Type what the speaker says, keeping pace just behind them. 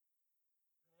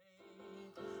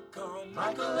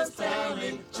Michael and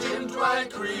Stanley, Jim,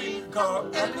 Dwight, Creed,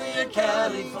 call Andy and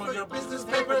Kelly for your business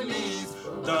paper needs.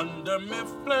 Dunder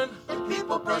Mifflin,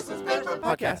 People Persons Paper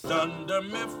Podcast. Dunder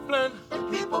Mifflin,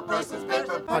 People Persons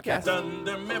Paper Podcast.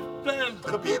 Dunder Mifflin,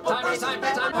 the People Persons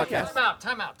Paper Podcast.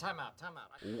 Time out.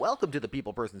 Welcome to the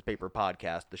People Persons Paper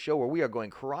Podcast, the show where we are going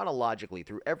chronologically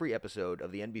through every episode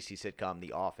of the NBC sitcom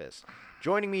The Office.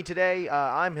 Joining me today,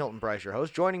 I'm Hilton and Brian, your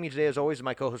host. Joining me today, as always, is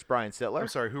my co-host Brian Sittler. I'm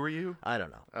sorry, who are you? I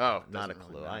don't know. Oh, not a really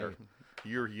clue. matter.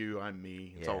 You're you, I'm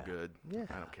me. It's Yeah. all good. Yeah.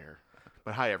 I don't care.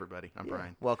 But hi, everybody. I'm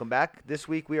Brian. Welcome back. This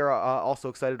week, we are also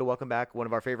excited to welcome back one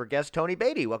of our favorite guests, Tony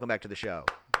Beatty. Welcome back to the show.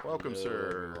 Welcome, Hello,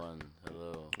 sir. everyone.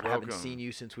 Hello. I haven't seen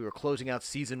you since we were closing out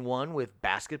season 1 with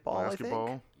basketball, I Basketball.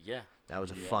 think. Yeah. That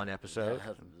was a fun episode. Yeah, that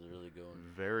was a really good one.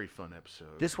 Very fun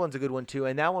episode. This one's a good one, too.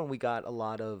 And that one, we got a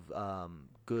lot of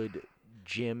good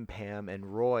Jim, Pam, and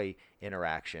Roy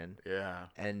interaction. Yeah.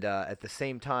 And at the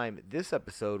same time, this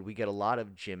episode, we get a lot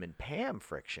of Jim and Pam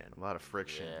friction. A lot of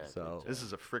friction. Yeah, So, This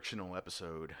is a frictional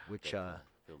episode. which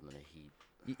Filled in a heat.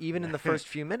 even in the first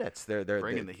few minutes, they're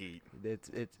Bringing the heat. It's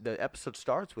the episode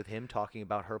starts with him talking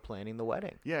about her planning the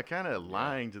wedding. Yeah, kind of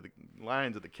lying to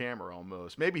the camera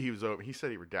almost. Maybe he was over. He said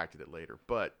he redacted it later,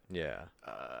 but Yeah.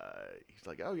 he's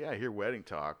like, "Oh yeah, I hear wedding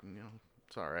talk. And,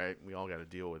 it's all right. We all got to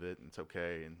deal with it, and it's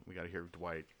okay. And we got to hear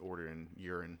Dwight ordering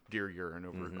deer urine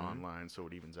over online, so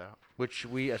it evens out." Which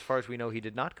as far as we know, he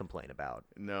did not complain about.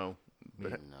 No,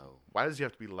 but No. why does he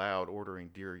have to be loud ordering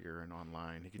deer urine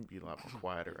online? He could be a lot more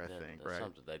quieter, I think, That's right?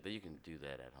 something like that. You can do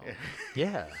that at home.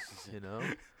 Yeah, you know.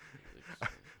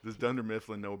 Does Dunder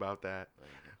Mifflin know about that?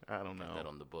 I don't Got that know.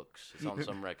 on the books. It's on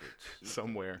some records.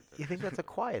 Somewhere. You think that's a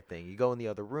quiet thing? You go in the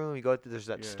other room. You go. There's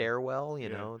that Yeah. stairwell. You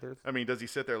Yeah. know. There's. I mean, does he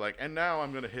sit there like, and now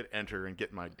I'm going to hit enter and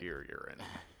get my deer urine?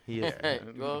 He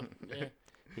is. Well, yeah,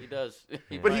 he does. But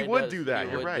he probably would does. do that. He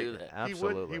You're would right. do that.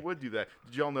 Absolutely. He would do that.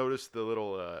 Did y'all notice the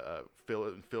little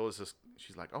Phyllis?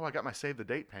 She's like, "Oh, I got my save the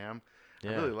date, Pam.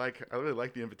 Yeah. I really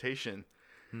like the invitation."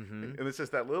 And it's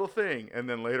just that little thing, and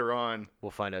then later on,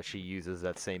 We'll find out she uses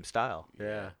that same style.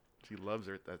 she loves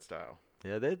that style.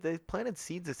 Yeah, they planted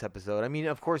seeds this episode. I mean,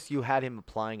 of course, you had him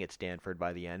applying at Stanford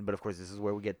by the end, but of course, this is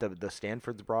where we get the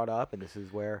Stanfords brought up, and this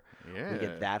is where we Yeah.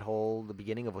 get the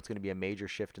beginning of what's going to be a major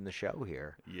shift in the show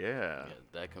here. Yeah. Yeah,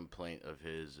 that complaint of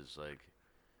his is like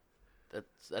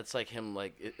that's like him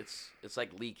like it's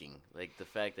like leaking, like the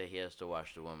fact that he has to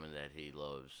watch the woman that he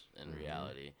loves in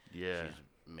reality. Yeah. She's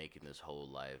making this whole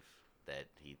life that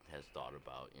he has thought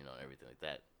about, everything like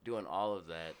that, doing all of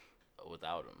that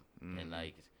without him. And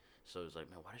like, so it's like,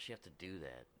 man, why does she have to do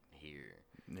that here?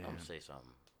 Yeah. I'm gonna say something.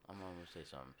 I'm gonna say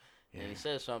something. And Yeah. he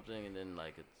says something, and then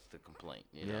like it's the complaint,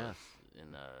 Yeah.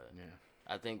 And Yeah.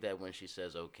 I think that when she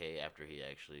says okay after he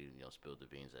actually spilled the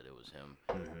beans that it was him,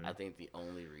 I think the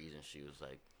only reason she was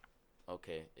like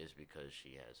okay is because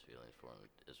she has feelings for him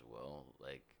as well.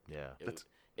 Like Yeah.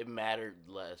 it mattered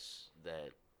less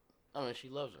that she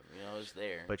loves him. It's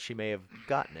there. But she may have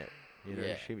gotten it.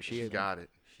 Yeah. She Got it.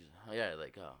 She's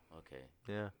like okay.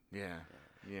 Yeah. Yeah.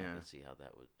 I Yeah. can see how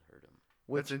that would hurt him.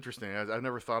 That's interesting. I've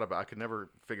never thought about. I could never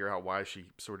figure out why she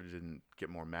sort of didn't get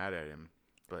more mad at him.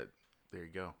 But there you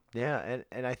go. Yeah,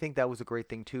 and I think that was a great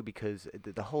thing, too, because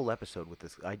the whole episode with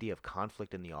this idea of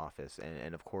conflict in the office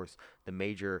and of course, the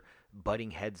major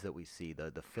butting heads that we see,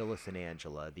 the Phyllis and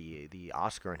Angela, the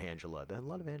Oscar and Angela, a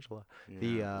lot of Angela.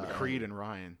 Yeah. The Creed and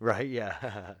Ryan. Right,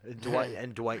 yeah. Dwight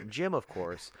and Jim, of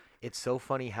course. It's so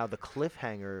funny how the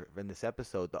cliffhanger in this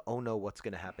episode, the oh no, what's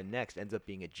going to happen next, ends up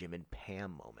being a Jim and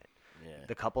Pam moment. Yeah.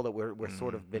 The couple that we're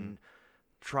sort of been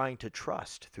trying to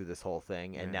trust through this whole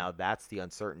thing, and now that's the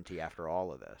uncertainty after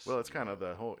all of this. Well, it's kind of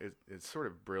the whole. It's sort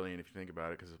of brilliant if you think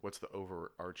about it, because what's the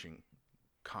overarching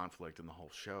conflict in the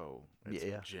whole show?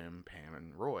 It's Jim, Pam,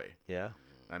 and Roy. Yeah.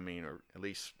 I mean, or at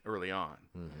least early on.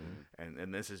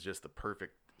 And this is just the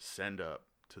perfect send up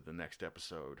to the next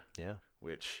episode. Yeah.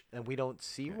 Which And we don't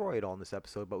see Roy at all in this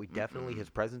episode, but we definitely, his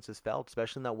presence is felt,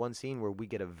 especially in that one scene where we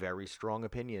get a very strong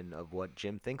opinion of what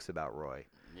Jim thinks about Roy.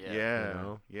 yeah,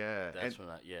 know? yeah. That's And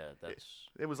when that's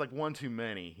it was like one too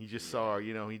many. He just saw,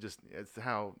 it's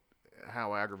how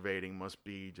aggravating must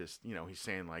be. Just he's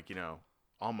saying like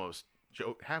almost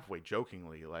halfway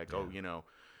jokingly like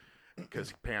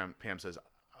because Pam says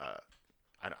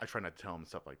I try not to tell him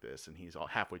stuff like this, and he's all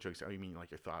halfway joking. Oh, you mean like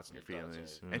your thoughts and your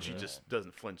feelings? And she just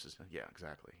doesn't flinch. Yeah,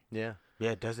 exactly. Yeah.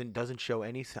 Yeah, doesn't show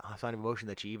any sign of emotion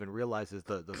that she even realizes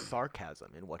the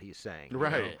sarcasm in what he's saying.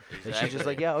 Right. And she's just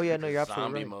like, yeah, oh yeah, no, you're absolutely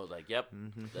zombie right. mode. Like, yep.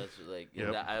 That's like.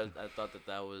 Yep. I thought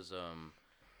that was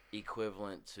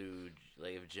equivalent to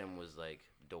like if Jim was like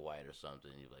Dwight or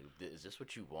something. You're like, is this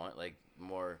what you want? Like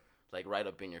more like right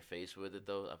up in your face with it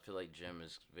though. I feel like Jim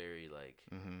is very like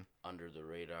under the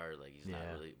radar. Like he's not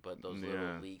really. But those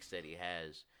little leaks that he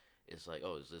has, it's like,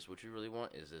 oh, is this what you really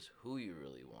want? Is this who you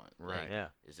really want? Right. Like,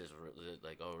 is this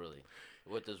like, oh, really?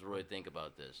 What does Roy think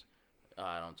about this?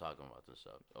 I don't talk about this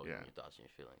stuff. Oh, you mean your thoughts and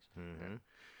your feelings.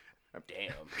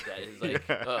 Damn, that is like,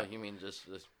 oh, you mean just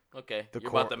this? Okay, you're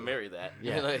about to marry that.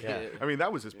 Yeah, I mean,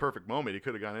 that was his perfect moment. He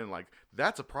could have gone in like,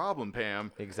 that's a problem,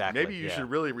 Pam. Exactly. Maybe you should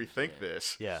really rethink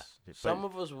this. Yeah. Some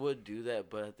of us would do that,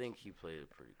 but I think he played it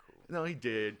pretty cool. No, he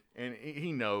did, and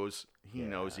he knows. He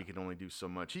knows he can only do so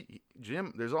much.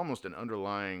 Jim, there's almost an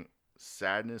underlying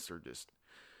sadness or just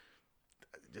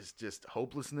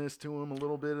hopelessness to him a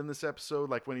little bit in this episode.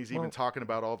 Like when he's even talking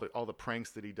about all the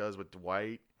pranks that he does with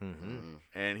Dwight,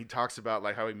 and he talks about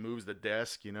like how he moves the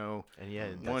desk, and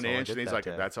 1 inch, and he's like,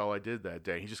 "That's all I did that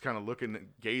day." He's just kind of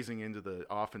gazing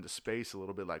off into space a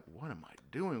little bit, like, "What am I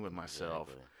doing with myself?"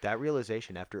 Exactly. That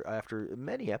realization after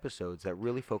many episodes that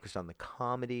really focused on the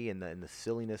comedy and the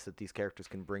silliness that these characters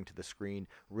can bring to the screen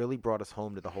really brought us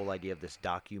home to the whole idea of this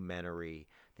documentary.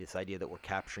 This idea that we're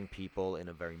capturing people in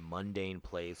a very mundane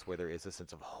place where there is a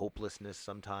sense of hopelessness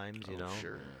sometimes,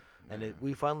 Sure. And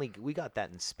we got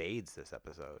that in spades this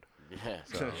episode. Yeah.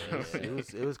 So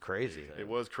it was crazy. It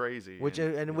was crazy.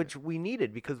 Which we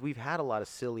needed because we've had a lot of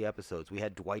silly episodes. We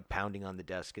had Dwight pounding on the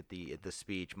desk at the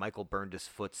speech. Michael burned his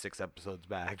foot 6 episodes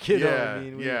back. You know what I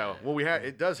mean? Well,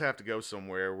 it does have to go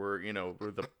somewhere. We're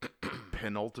the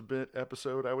penultimate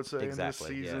episode, I would say, in this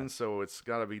season. So it's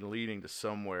got to be leading to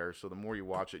somewhere. So the more you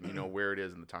watch it, you know where it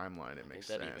is in the timeline. It makes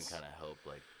sense. That even kind of helped,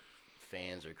 like,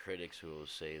 fans or critics who will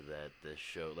say that this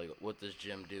show, like, what does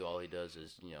Jim do? All he does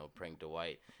is, prank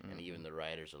Dwight, and even the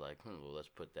writers are like, well, let's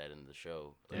put that in the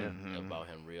show, about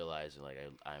him realizing, like,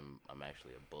 I'm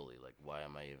actually a bully. Like, why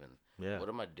am I even? What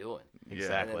am I doing?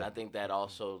 Exactly. And I think that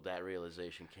also that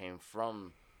realization came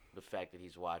from the fact that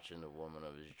he's watching the woman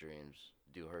of his dreams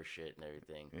do her shit and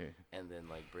everything, and then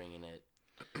like bringing it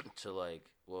to like,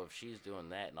 well, if she's doing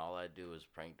that and all I do is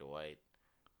prank Dwight,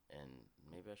 and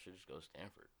maybe I should just go to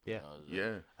Stanford.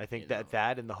 I think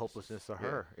that and the hopelessness of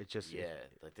her. It just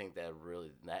I think that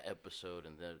really that episode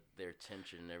and their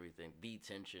tension and everything, the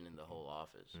tension in the whole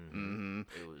office.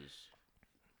 It was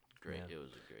great. It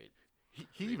was a great.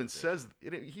 He even says,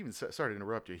 sorry to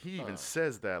interrupt you. He even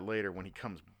says that later when he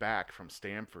comes back from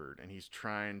Stanford and he's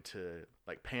trying to,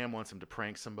 like, Pam wants him to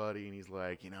prank somebody and he's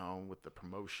like, with the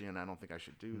promotion, I don't think I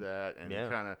should do that. And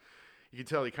you can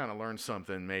tell he kind of learned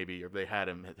something maybe, or they had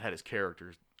his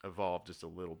character evolve just a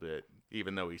little bit,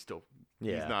 even though he's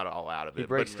not all out of it. He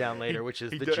breaks down later, which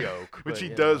is the joke. Which he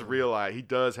does realize, he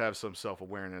does have some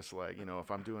self-awareness, like,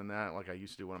 if I'm doing that like I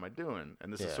used to do, what am I doing?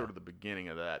 And this is sort of the beginning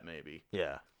of that, maybe.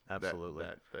 Yeah. Absolutely.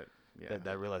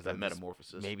 That realized that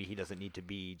metamorphosis. Maybe he doesn't need to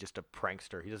be just a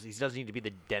prankster. He doesn't need to be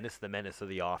the Dennis the Menace of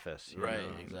the office. Right.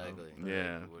 Exactly.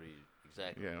 Yeah.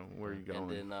 Exactly. Yeah. Where are you going?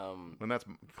 And then, when that's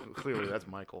clearly that's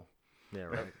Michael. Yeah.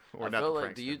 Right. Or I not feel the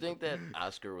like. Do you prankster. think that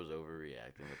Oscar was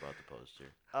overreacting about the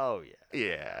poster? Oh yeah.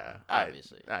 Yeah.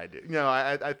 Obviously. I do. No,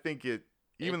 I think it.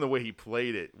 Even the way he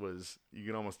played it was, you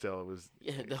can almost tell it was.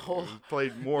 Yeah, the whole. He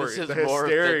played more. This is the more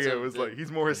hysteria was like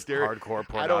he's more hysterical. Hardcore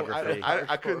pornography.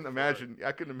 I couldn't imagine.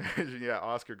 I couldn't imagine. Yeah,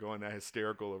 Oscar going that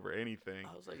hysterical over anything.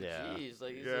 I was like, Yeah. geez,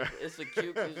 like Yeah. it's a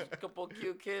couple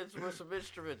cute kids with some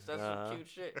instruments. That's some cute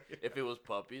shit. If it was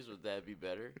puppies, would that be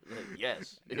better? Like,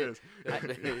 yes. Yes.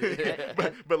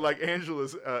 but like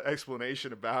Angela's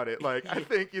explanation about it, like I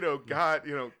think God,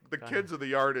 the kids are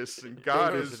the artists, and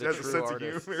God Those has are the a true sense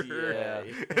artists. of humor. Yeah.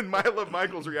 And I love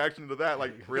Michael's reaction to that.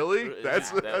 Like, really?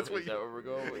 That's what is you. that where we're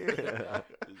going with?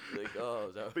 It's like, oh,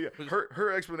 is that But yeah,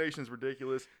 her explanation is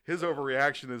ridiculous. His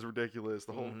overreaction is ridiculous.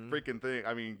 The whole freaking thing.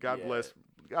 I mean, God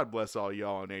bless all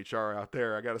y'all in HR out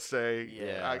there. I gotta say,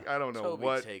 I don't know Toby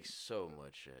what. takes so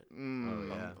much shit. yeah.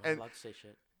 I'm allowed to say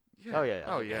shit. Yeah. Oh, yeah.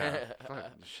 Oh yeah.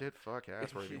 Shit. Fuck.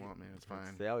 Ask whatever you want, man. It's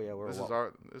fine. Oh yeah.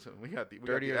 We got the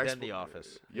dirtier than The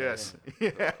Office. Yes.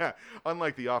 Yeah.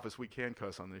 Unlike The Office, we can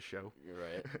cuss on this show. You're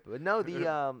right. But no,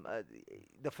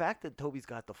 the fact that Toby's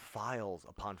got the files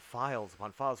upon files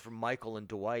upon files from Michael and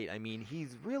Dwight. I mean,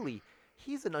 he's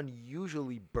an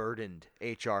unusually burdened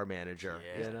HR manager.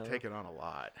 Yeah. Taking on a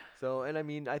lot. So, and I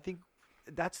mean, I think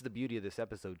that's the beauty of this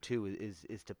episode too,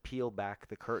 is to peel back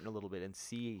the curtain a little bit and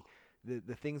see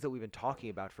the things that we've been talking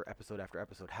about for episode after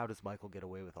episode. How does Michael get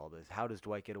away with all this? How does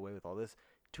Dwight get away with all this?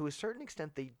 To a certain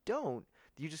extent, they don't.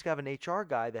 You just have an HR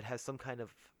guy that has some kind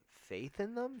of faith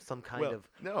in them, some kind of.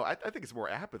 No, I think it's more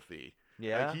apathy.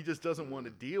 Yeah. Like he just doesn't want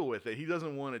to deal with it. He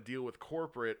doesn't want to deal with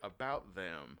corporate about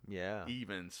them. Yeah.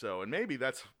 Even so, and maybe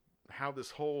that's how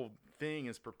this whole thing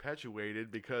is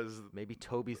perpetuated because Maybe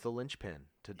Toby's the linchpin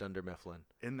to Dunder Mifflin.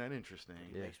 isn't that interesting?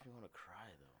 It makes me want to cry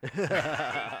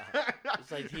though.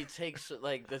 It's like he takes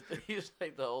he's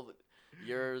like the old.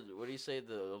 What do you say?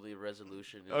 The only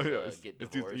resolution is get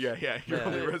divorced. Your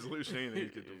only resolution ain't that you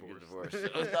get divorced.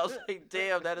 I was like,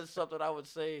 damn, that is something I would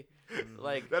say.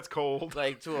 Like that's cold.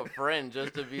 Like to a friend,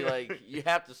 just to be like, you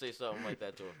have to say something like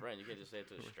that to a friend. You can't just say it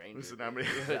to a stranger. Listen, I mean,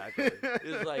 Exactly.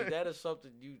 It's like that is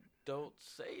something you don't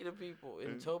say to people.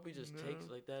 And Toby just takes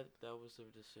like that. That was the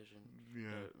decision.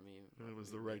 Yeah, that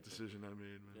was the right decision I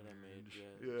made. Man. That I made.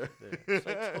 Yeah. It's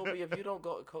like Toby, if you don't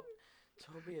go.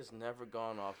 Toby has never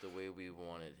gone off the way we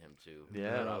wanted him to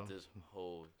throughout this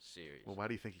whole series. Well, why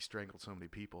do you think he strangled so many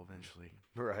people eventually?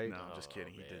 Right. No, I'm just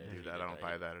kidding. He didn't do that. Did I don't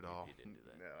buy that at all. He didn't do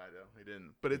that. No, I don't. He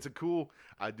didn't. But it's a cool.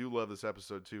 I do love this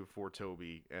episode too for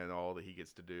Toby and all that he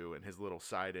gets to do and his little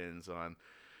side ends on.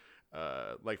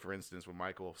 Like for instance, when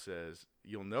Michael says,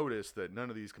 "You'll notice that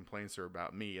none of these complaints are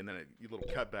about me," and then a little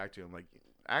cut back to him like.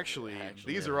 Actually,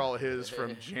 these are all his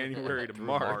from January to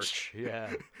March.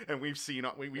 Yeah. And we've seen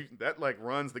we that like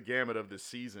runs the gamut of this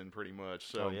season pretty much.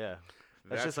 So yeah.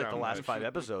 That's just like the last 5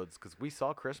 episodes because we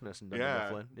saw Christmas in Dunder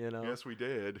Mifflin, you know. Yes, we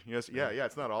did. Yes, yeah.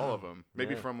 It's not all of them.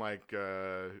 Maybe from like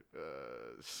when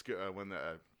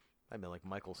I mean, like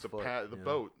Michael's the foot. the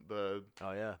boat, the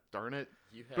oh yeah, darn it,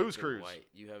 you have booze cruise.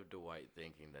 You have Dwight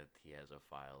thinking that he has a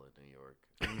file in New York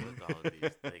with all of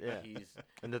these things.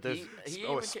 And that there's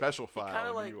a special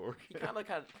file in New York. He kind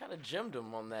of gemmed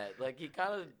him on that. Like he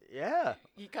kind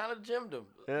of gemmed him.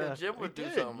 Yeah, Jim would do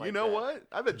did. something like that. You know what?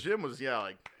 I bet Jim was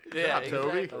like, yeah, Toby.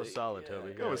 exactly. That was solid,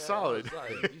 Toby. That was solid.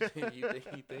 You think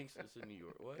he thinks it's in New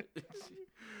York? What?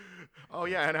 Oh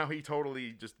yeah, and how he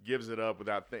totally just gives it up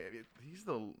without he's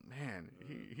the man.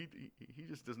 He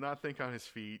just does not think on his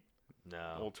feet.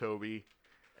 No, old Toby.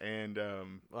 And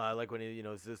well, I like when he,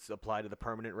 does this apply to the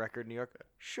permanent record in New York?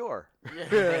 Sure.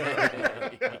 Yeah.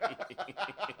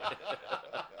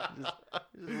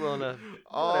 just willing to.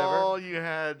 All you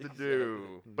had to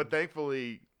do, but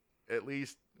thankfully, at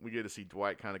least we get to see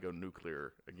Dwight kind of go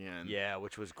nuclear again. Yeah,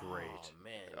 which was great. Oh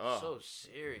man, so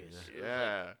serious.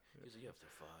 Yeah. He's like, you have to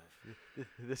 5.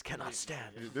 This cannot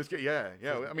stand. This guy, yeah.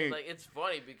 I mean, like it's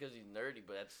funny because he's nerdy,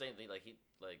 but at the same thing,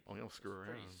 he'll screw around.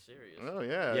 Pretty serious. Oh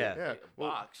yeah. Yeah.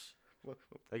 Box.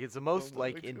 Like it's the most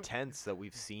intense that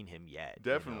we've seen him yet.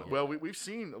 Definitely. Well, we've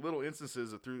seen little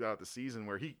instances throughout the season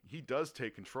where he does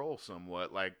take control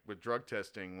somewhat, like with drug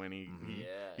testing when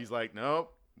he's like,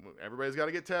 nope, everybody's got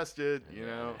to get tested. You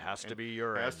know, it has to be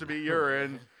urine. It has to be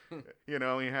urine. He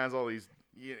has all these.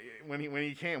 When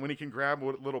he can grab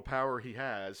what little power he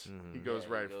has, he goes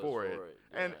right for it.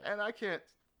 Yeah. And I can't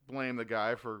blame the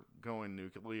guy for going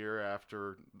nuclear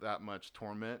after that much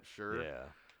torment. Sure. Yeah.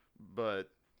 But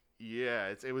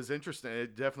yeah, it was interesting.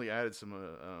 It definitely added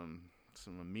some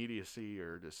immediacy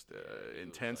or just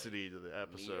intensity to the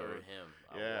episode. Me or him.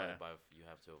 Yeah. You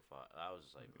have to 5. I was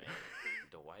like, man,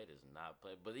 Dwight is not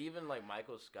playing. But even like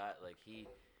Michael Scott, like he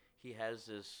has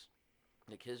this.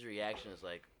 Like his reaction is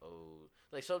like, oh,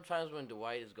 like sometimes when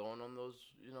Dwight is going on those,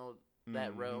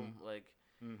 that realm, like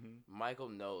Michael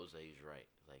knows that he's right.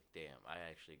 Like, damn, I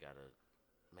actually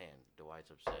man,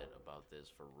 Dwight's upset about this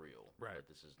for real. Right. But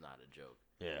this is not a joke.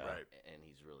 Yeah. Right. And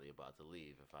he's really about to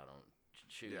leave if I don't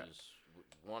choose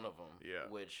one of them. Yeah.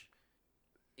 Which,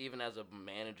 even as a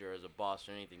manager, as a boss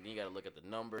or anything, then you got to look at the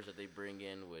numbers that they bring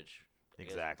in, which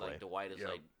exactly. Like Dwight is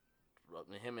like.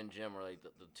 Him and Jim are like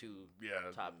the 2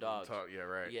 top dogs.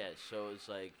 Right. Yeah, so it's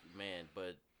like, man,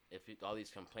 but if all these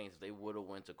complaints, they would have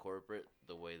went to corporate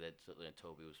the way that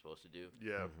Toby was supposed to do.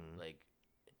 Yeah. Like,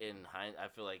 I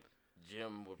feel like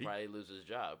Jim would probably lose his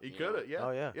job. He could have, yeah.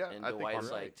 Oh, yeah. And Dwight's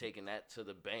like taking that to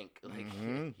the bank. Like,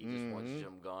 he just wants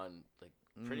Jim gone. Like,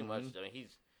 pretty much. I mean,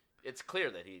 it's clear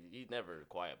that he's never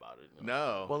quiet about it.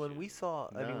 No. Well, and we saw,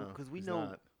 because we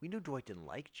knew Dwight didn't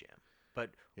like Jim.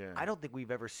 But I don't think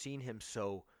we've ever seen him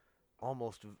so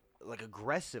almost like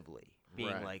aggressively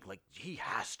being like he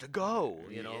has to go,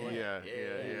 Yeah.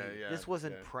 This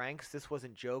wasn't pranks. This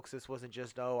wasn't jokes. This wasn't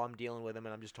just, I'm dealing with him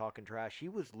and I'm just talking trash. He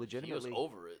was legitimately. He was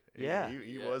over it. Yeah.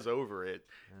 He was over it.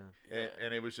 Yeah.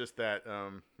 And it was just that,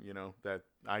 that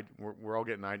we're all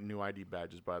getting new ID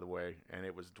badges, by the way. And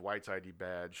it was Dwight's ID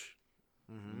badge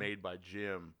made by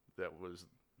Jim that was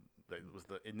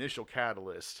the initial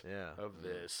catalyst of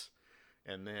this.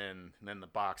 And then the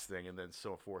box thing, and then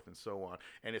so forth and so on.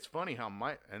 And it's funny how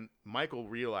Michael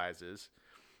realizes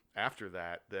after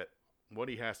that what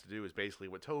he has to do is basically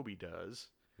what Toby does.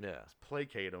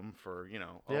 placate them for,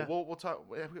 Yeah. we'll talk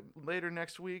later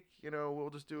next week. We'll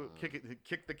just do it.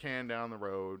 Kick the can down the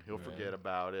road. He'll forget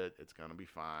about it. It's gonna be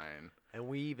fine. And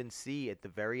we even see at the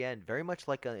very end, very much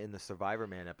like in the Survivor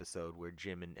Man episode, where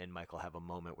Jim and Michael have a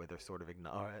moment where they're sort of I don't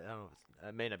know,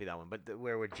 it may not be that one, but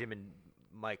where Jim and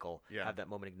Michael have that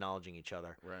moment acknowledging each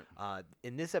other. Right.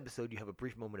 In this episode, you have a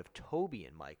brief moment of Toby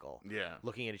and Michael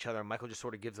looking at each other, and Michael just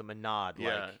sort of gives them a nod,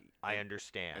 like, I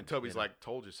understand. And Toby's like,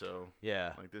 told you so.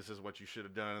 Yeah. Like, this is what you should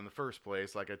have done in the first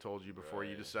place, like I told you before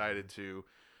you decided to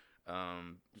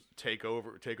take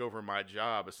over my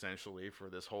job, essentially, for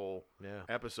this whole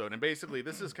episode. And basically,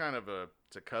 this is kind of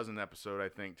it's a cousin episode, I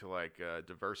think, to, like,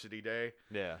 Diversity Day.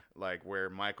 Yeah. Like, where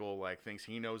Michael, like, thinks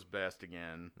he knows best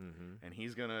again, and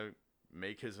he's going to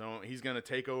make his own, he's going to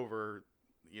take over,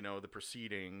 the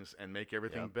proceedings and make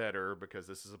everything better because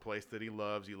this is a place that he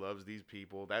loves these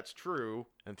people. That's true.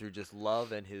 And through just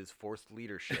love and his forced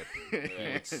leadership, he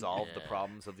would solve the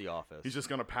problems of the office. He's just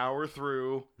going to power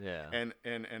through. Yeah. And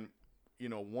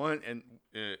in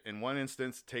one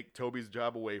instance, take Toby's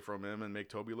job away from him and make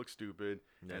Toby look stupid,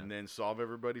 and then solve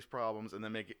everybody's problems, and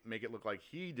then make it look like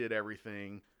he did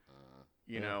everything.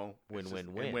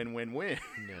 Win-win-win. Win-win-win.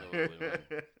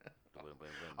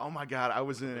 Oh my God, I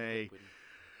was in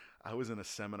a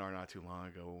seminar not too long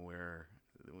ago where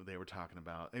they were talking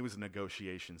about, it was a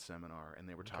negotiation seminar, and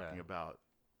they were talking about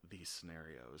these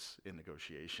scenarios in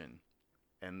negotiation.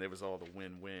 And there was all the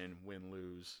win-win,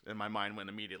 win-lose. And my mind went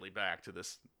immediately back to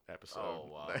this episode. Oh,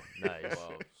 wow. Nice.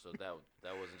 Wow. So that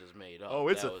wasn't just made up. Oh,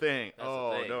 it's a thing.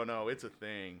 Oh, no, it's a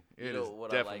thing. It you is know what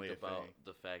definitely I liked a about thing.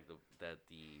 the fact that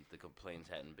the complaints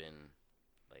hadn't been,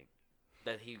 like,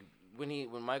 that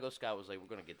when Michael Scott was like, we're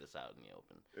going to get this out in the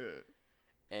open.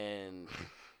 And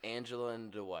Angela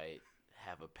and Dwight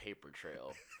have a paper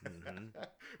trail.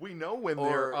 We know when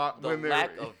Or they're the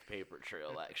lack of paper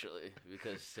trail, actually,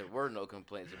 because there were no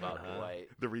complaints about Dwight.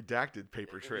 the redacted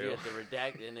paper trail. Yeah, the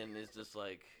redacted, and then it's just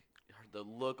like the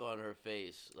look on her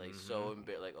face, like so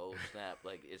embarrassed, like, oh snap,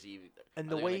 like is he? And are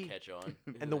the they way gonna catch on,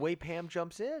 and the way Pam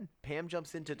jumps in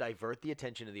to divert the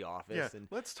attention of the office. Yeah, And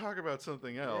let's talk about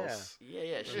something else.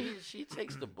 yeah, she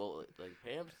takes the bullet. Like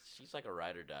Pam, she's like a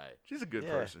ride or die. She's a good Yeah.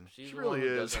 person. She's She the one really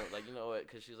who is. doesn't, like, you know what?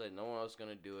 Because she's like, no one else is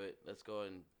gonna do it. Let's go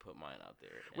and put mine out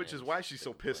there. Which And is why she's the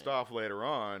so pissed complaint. off later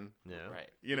on. yeah, Right.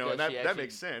 And Because she that actually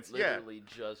makes sense. Yeah. Literally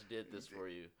just did this for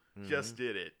you. Just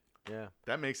did it. yeah.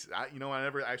 That makes I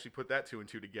never actually put that two and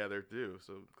two together too.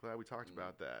 So glad we talked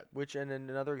about that. Which and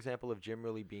another example of Jim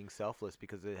really being selfless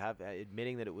because they have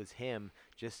admitting that it was him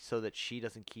just so that she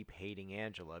doesn't keep hating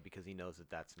Angela because he knows that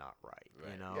that's not right.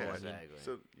 Right. You know, Yeah, I mean, exactly.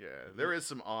 So there is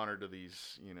some honor to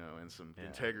these, and some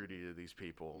integrity to these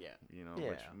people. Yeah.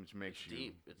 Which makes It's you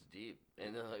deep. It's deep.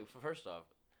 And then, like, first off,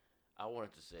 I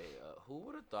wanted to say, who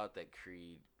would have thought that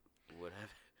Creed would have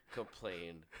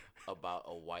complained about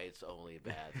a whites only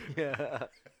bathroom? yeah.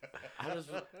 I just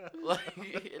like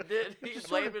it did. He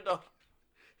blamed it on.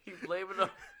 He blamed it on.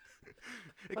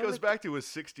 It goes back to his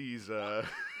 60s.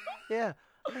 Yeah.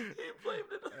 He blamed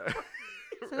it on.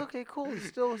 It's like, okay, cool. He's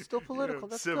still political.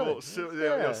 That's civil,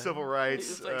 good. civil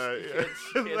rights. It's like,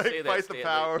 you can't like, say that, fight the Stanley.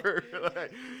 power.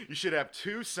 Like, you should have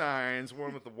two signs,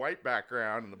 one with the white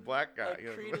background and the black guy.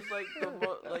 Like, Creed is like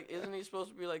like, isn't he supposed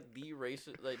to be like the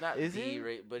racist? Like, not Is the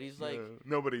he? but he's like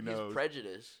Nobody he's knows.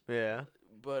 prejudiced. Yeah.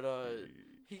 But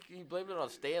he blamed it on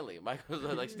Stanley. Michael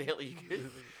was like, Stanley,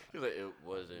 he's like, it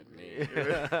wasn't me.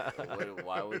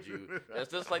 Why would you?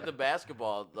 That's just like the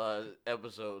basketball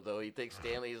episode, though. He thinks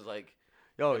Stanley's like.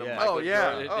 Oh you know, yeah. Michael Oh,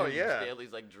 yeah. Jordan, Oh, and yeah.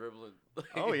 Stanley's like dribbling.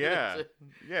 Oh yeah,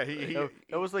 yeah.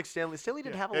 That was like Stanley. Stanley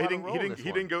didn't have a he lot of role in this he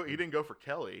one. didn't go for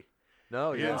Kelly.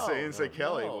 No, He yeah. didn't say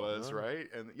Kelly no, was right.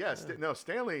 And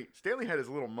Stanley had his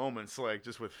little moments like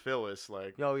just with Phyllis,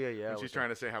 like Oh yeah. when she's trying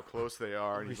to say how close they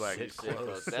are, and he's like, sit Sick,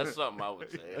 close. that's something I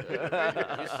would say. You sick?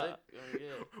 Oh, yeah.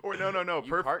 or no, You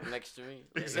perfect. park next to me.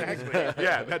 Exactly.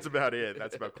 Yeah, that's about it.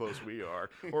 That's about close we are.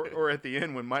 Or at the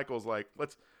end when Michael's like,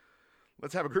 let's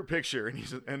have a group picture,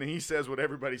 and he says what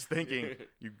everybody's thinking.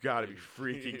 You got to be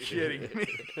freaking kidding me.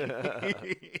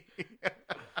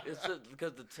 It's just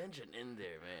because the tension in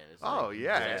there, man. It's Oh, like,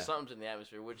 yeah. it's like something's in the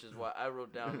atmosphere, which is why I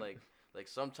wrote down like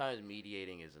sometimes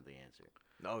mediating isn't the answer.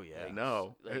 Oh yeah.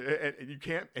 No, Like- and you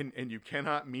can't, and you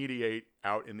cannot mediate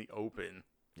out in the open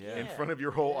Yeah. in front of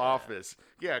your whole office.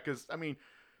 Yeah, because I mean,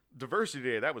 Diversity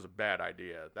Day, that was a bad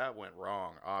idea. That went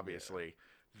wrong. Obviously,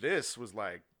 this was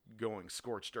like going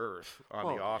scorched earth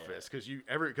on the office because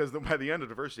by the end of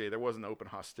Diversity Day there wasn't open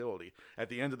hostility. At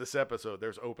the end of this episode,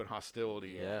 there's open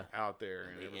hostility out there,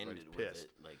 and They everybody's ended with pissed.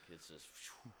 it. Like it's just.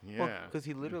 Yeah, Because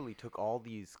he literally took all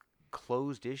these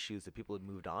closed issues that people had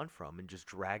moved on from and just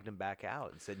dragged them back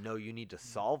out and said, no, you need to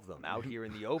solve them out here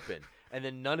in the open. And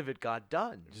then none of it got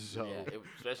done. So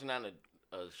especially not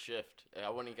a shift. I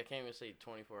can't even say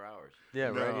 24 hours. Yeah,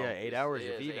 right. Yeah, 8 hours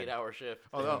if even. 8-hour shift.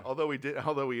 Although we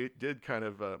did kind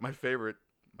of my favorite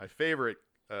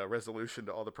resolution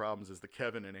to all the problems is the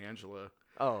Kevin and Angela.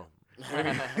 Oh,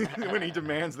 when he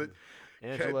demands that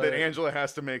Angela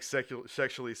has to make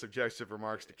sexually suggestive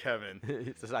remarks to Kevin.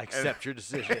 He says, I accept your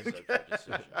decision.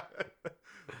 That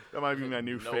might be my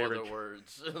new favorite. No other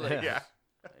words. Yeah.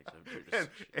 And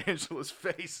Angela's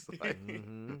face, a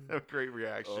great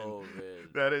reaction. Oh man,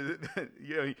 that is,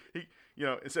 he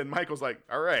it said Michael's like,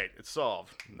 all right, it's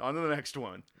solved. On to the next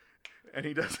one, and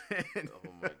he doesn't. Oh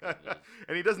my goodness.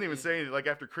 And he doesn't even say anything. Like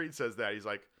after Creed says that, he's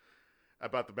like,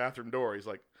 about the bathroom door. He's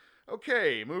like,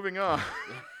 okay, moving on.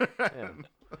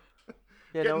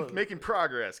 Making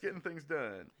progress, getting things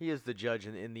done. He is the judge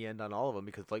in the end on all of them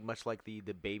because, much like the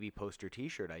baby poster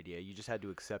T-shirt idea, you just had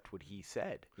to accept what he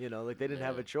said. They didn't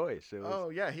have a choice. It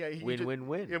was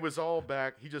win-win-win. It was all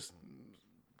back. He just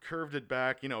curved it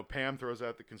back. Pam throws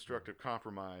out the constructive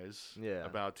compromise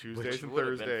about Tuesdays and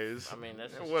Thursdays.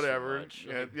 That's just whatever. Much.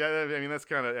 That's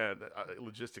kind of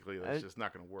logistically that's just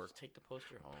not going to work. Just take the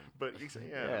poster home. But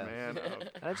man.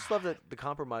 I just love that the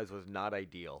compromise was not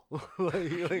ideal.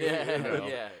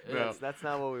 That's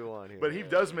not what we want here. But he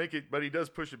does make it. But he does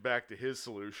push it back to his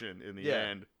solution in the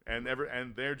end. And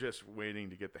they're just waiting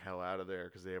to get the hell out of there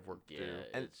because they have work to do.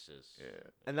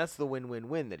 And that's the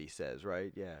win-win-win that he says,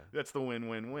 right? Yeah. That's the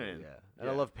win-win-win. Yeah. And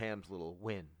I love Pam's little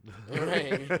win.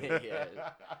 Right. Yeah.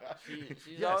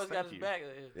 She's always got his back.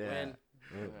 Win.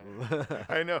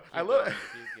 I know. I love it.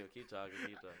 Keep talking.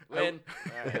 Win.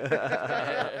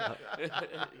 You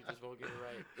just won't get it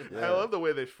right. I love the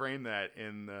way they frame that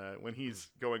in when he's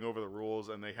going over the rules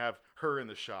and they have her in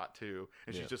the shot too,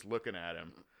 and she's just looking at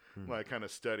him. Like kind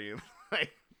of studying, I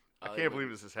can't believe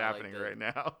this is happening right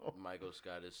now. Michael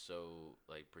Scott is so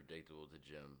predictable to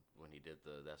Jim when he did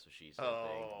the "That's What She Said"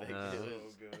 thing.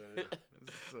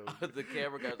 So good. The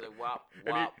camera guy's like wop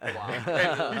wop wop.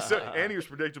 And he was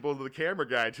predictable to the camera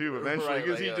guy too. Eventually,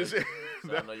 because he just.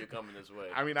 So I know you're coming this way.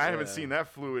 I mean, I haven't seen that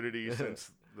fluidity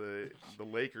since the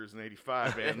Lakers in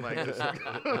 '85, man.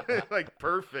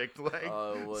 Perfect,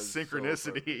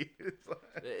 synchronicity.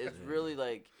 It's really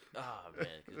man,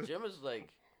 because Jim is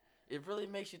it really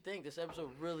makes you think. This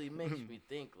episode really makes me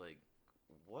think,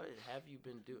 what have you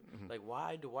been doing?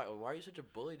 Why are you such a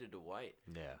bully to Dwight?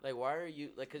 Yeah. Why are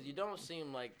you, because you don't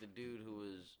seem like the dude who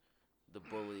was the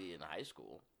bully in high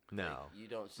school. No. You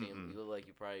don't seem, you look like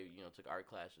you probably, took art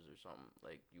classes or something.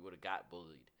 You would have got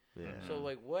bullied. Yeah. So,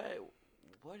 what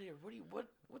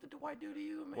did Dwight do to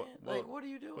you, man? What are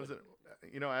you doing? Was it,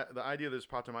 the idea that just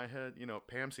popped in my head,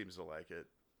 Pam seems to like it.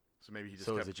 So maybe he just.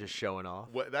 So is it just showing off?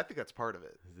 I think that's part of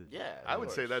it. Yeah, I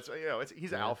would say that's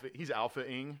he's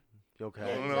alpha-ing. Okay.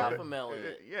 Yeah, he's alpha mailing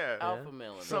it. Yeah. Alpha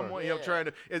mailing. Somewhat, trying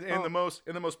to in the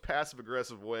most passive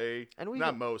aggressive way. And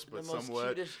not most, but the most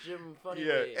somewhat. Cutest Jim funny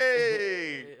yeah. way.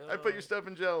 Hey, I put your stuff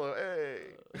in Jello.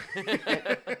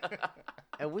 Hey.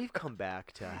 And we've come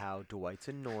back to how Dwight's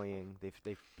annoying.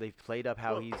 They've played up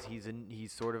how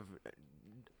he's sort of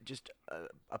just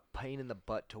a pain in the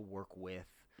butt to work with.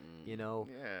 Yeah.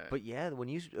 But when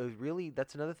you really,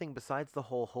 that's another thing besides the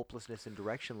whole hopelessness and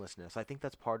directionlessness. I think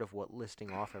that's part of what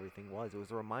listing off everything was. It was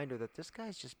a reminder that this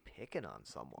guy's just picking on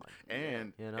someone.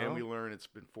 And we learn it's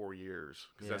been 4 years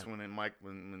because that's when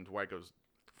Dwight goes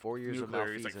 4 years nuclear. of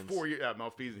malfeasance. It's 4 years.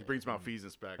 Malfeasance. He brings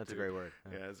malfeasance back. That's too. a great word.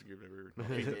 Yeah, that's a good word.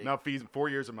 Malfeasance. 4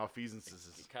 years of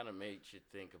malfeasances. It kind of makes you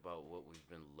think about what we've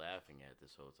been laughing at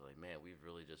this whole time. Man, we've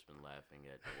really just been laughing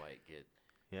at Dwight get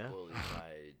bullied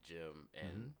by Jim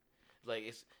and.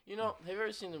 It's have you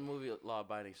ever seen the movie Law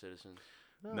Abiding Citizens?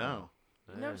 No.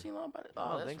 You've never seen Law Abiding?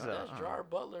 I don't think so. That's Gerard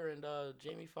Butler and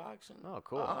Jamie Foxx. Oh,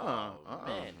 cool.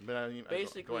 Man. But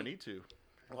basically, do I need to?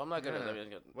 Well, I'm not gonna,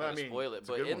 spoil it.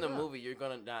 But in the movie, you're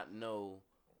gonna not know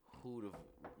who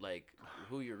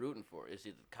you're rooting for. Is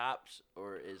it the cops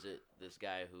or is it this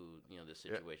guy who this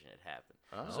situation had happened?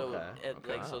 So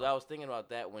so I was thinking about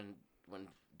that when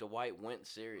Dwight went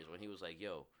serious when he was like,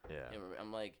 "Yo,"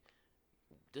 I'm like.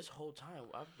 This whole time,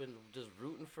 I've been just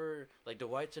rooting for,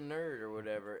 Dwight's a nerd or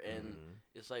whatever, and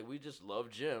it's we just love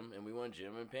Jim, and we want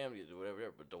Jim and Pam to do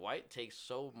whatever, but Dwight takes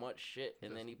so much shit,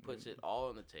 and then he puts it all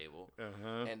on the table,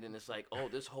 and then it's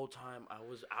this whole time, I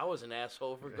was an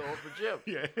asshole for going for Jim.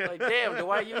 Damn,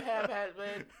 Dwight, you have had,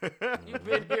 man, you've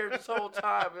been here this whole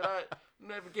time, and I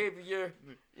never gave you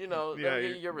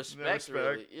your respect,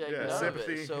 really.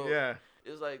 Sympathy, So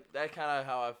it's that kind of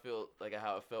how I feel,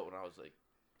 how it felt when I was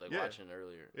like watching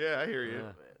earlier. Yeah, I hear you. Yeah.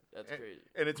 Man, that's crazy.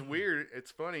 And it's weird.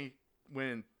 It's funny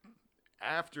when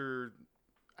after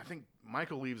I think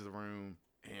Michael leaves the room,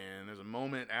 and there's a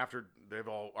moment after they've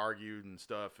all argued and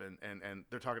stuff, and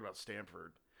they're talking about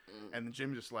Stanford. And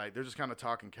Jim just like, they're just kind of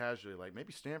talking casually, like,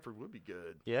 maybe Stanford would be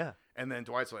good. Yeah. And then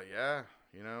Dwight's like, yeah,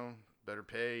 better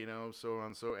pay, so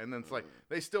on, so. And then it's like,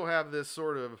 they still have this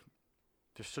sort of.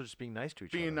 They're still just being nice to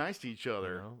each other. Being nice to each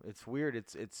other. It's weird.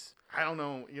 It's. I don't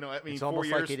know. I mean, it's almost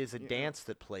 4 years, like it is a dance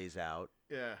that plays out.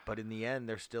 Yeah. But in the end,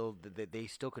 they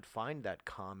still could find that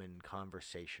common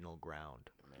conversational ground.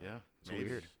 Man, yeah. It's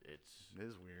weird. It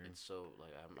is weird. It's so,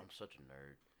 like, I'm such a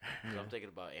nerd. I'm thinking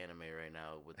about anime right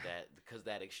now with that, because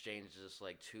that exchange is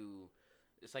like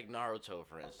it's like Naruto,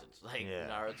 for instance. Like,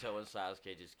 Naruto and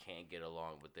Sasuke just can't get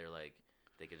along, but they're like,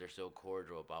 they're so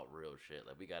cordial about real shit.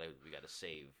 Like, we gotta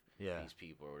save these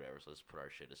people or whatever, so let's put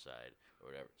our shit aside or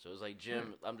whatever. So it's like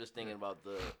Jim, I'm just thinking about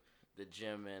the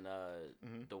Jim and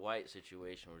Dwight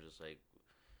situation, where just like,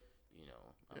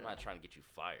 I'm not trying to get you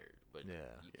fired, but you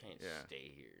can't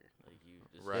stay here.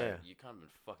 Like, you kind of been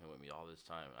fucking with me all this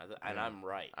time, and I'm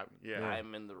right. I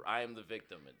am the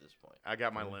victim at this point. I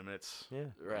got my limits. Yeah.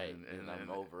 Right, and I'm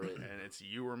over it. And it's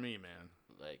you or me, man.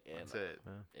 Like, and that's it.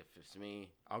 If it's me,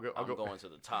 I'm going to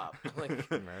the top. Like,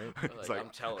 right. I'm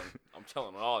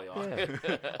telling all y'all.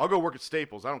 Yeah. I'll go work at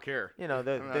Staples. I don't care.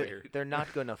 They're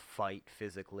not gonna fight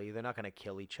physically. They're not gonna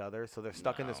kill each other. So they're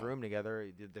stuck in this room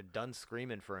together. They're done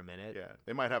screaming for a minute. Yeah,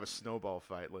 they might have a snowball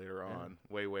fight later on.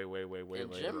 Way And later.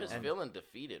 Jim is feeling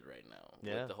defeated right now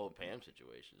with the whole Pam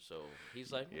situation. So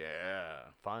he's like,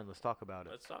 fine, let's talk about it.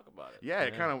 Let's talk about it. Yeah,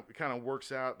 it kind of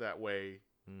works out that way.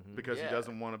 Because he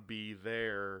doesn't want to be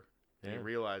there, and he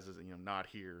realizes that, not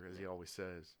here, as he always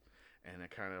says, and it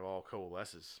kind of all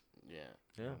coalesces.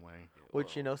 Yeah. Way.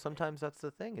 Which, sometimes that's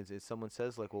the thing is someone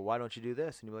says like, well, why don't you do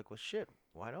this? And you're like, well, shit,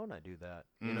 why don't I do that?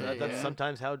 That's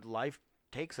sometimes how life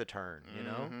takes a turn,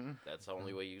 That's the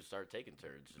only way you start taking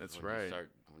turns. That's when right.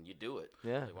 When you do it.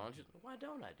 Yeah. Like, why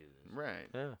don't I do this? Right.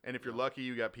 Yeah. And if you're lucky,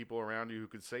 you got people around you who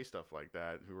could say stuff like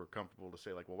that, who are comfortable to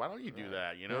say like, well, why don't you do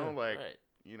that?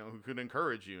 Who could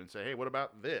encourage you and say, hey, what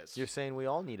about this? You're saying we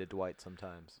all need a Dwight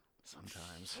sometimes.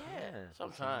 Sometimes. Yeah.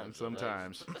 Sometimes.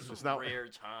 That's Just not rare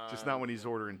time. Just not when he's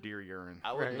ordering deer urine.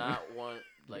 I would not want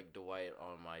like Dwight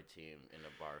on my team in a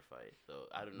bar fight, though.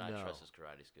 I do not trust his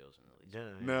karate skills in the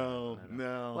least. No.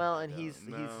 Well, and he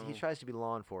tries to be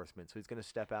law enforcement, so he's going to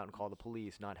step out and call the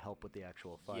police, not help with the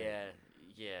actual fight.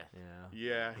 Yeah.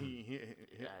 I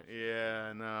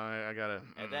gotta.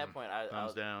 At that point,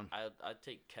 I'd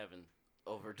take Kevin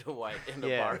over Dwight in the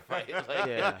Yeah. bar fight.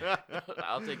 Like,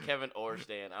 I'll take Kevin or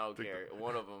Stan. I don't care.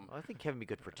 One of them. Well, I think Kevin would be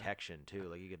good protection too.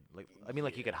 Like you could,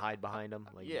 you could hide behind him.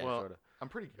 Like, Yeah. Well, sorta. I'm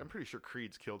pretty sure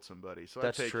Creed's killed somebody. So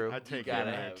That's true. I'd take You him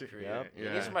gotta there have too. Creed. Yep. You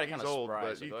need somebody kind He's of old, spry,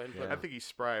 but so go ahead and put I think he's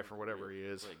spry for whatever he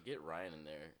is. Like, get Ryan in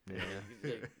there. Yeah.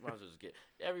 He's like, might as well just get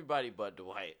everybody but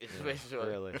Dwight. It's basically like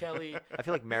Really. Kelly. I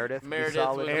feel like Meredith would be Meredith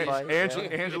solid would in a be- fight.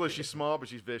 Angela, she's small, but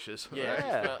she's vicious.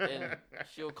 Yeah. And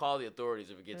she'll call the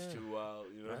authorities if it gets too wild.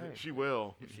 Right. She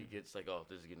will. If she gets like, oh,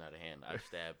 this is getting out of hand, I've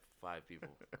stabbed 5 people.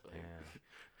 Like,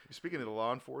 Speaking of the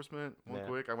law enforcement, Yeah.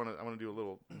 quick, I want to do a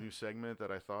little new segment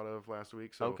that I thought of last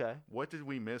week. So, Okay. what did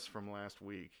we miss from last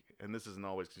week? And this isn't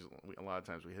always because a lot of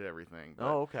times we hit everything.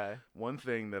 But Oh, okay. one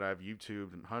thing that I've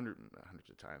YouTubed hundreds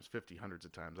of times, hundreds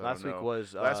of times. Last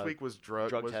week was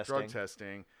drug testing.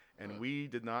 testing, and we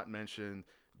did not mention.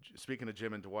 Speaking of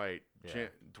Jim and Dwight, Yeah.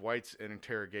 Dwight's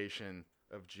interrogation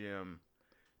of Jim.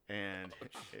 And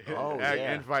yeah.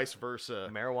 and vice versa.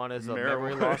 Marijuana is a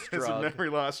memory loss is a drug. memory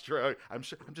loss drug. I'm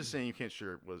just saying you can't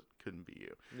sure couldn't be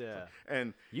you. Yeah.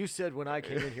 And You said when I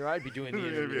came in here I'd be doing the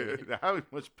interview. how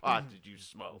much pot did you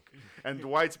smoke? And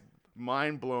Dwight's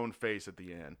mind blown face at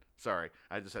the end. Sorry,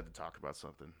 I just had to talk about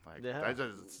something. I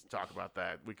just talk about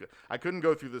that. I couldn't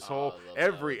go through this whole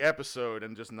every episode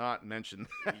and just not mention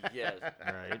that. yes.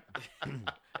 Right.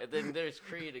 And then there's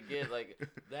Creed again. Like,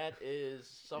 that is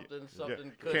something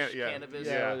kush, cannabis.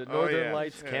 Yeah, the Northern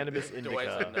Lights cannabis Dwight's indica.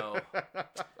 like, no,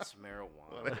 it's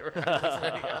marijuana.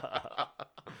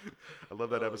 I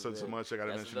love that episode so man. much I got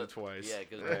to mention it twice. Yeah,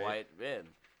 because Dwight, man,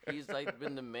 he's like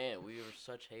been the man. We were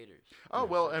such haters. Oh,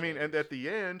 well, I mean, and at the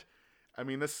end, I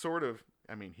mean, that's sort of,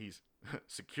 he's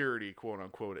security, quote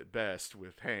unquote, at best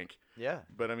with Hank. Yeah.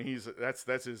 But I mean, that's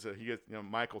his, he gets,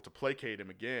 Michael to placate him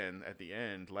again at the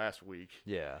end last week.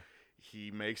 Yeah.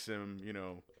 He makes him,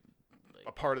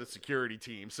 a part of the security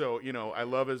team. So, I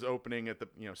love his opening at the,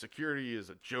 security is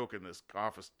a joke in this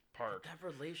office park. That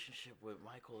relationship with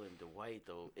Michael and Dwight,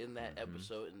 though, in that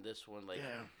episode, in this one, like,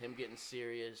 him getting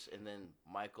serious, and then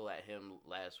Michael at him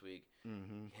last week,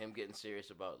 him getting serious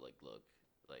about, like, look,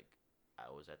 like,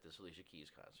 I was at this Alicia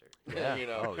Keys concert. Yeah. You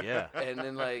know? Oh, yeah. And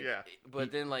then, like, Yeah.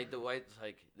 but then, like, Dwight's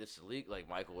like, this is leak. Like,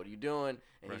 Michael, what are you doing?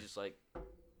 And he's just like,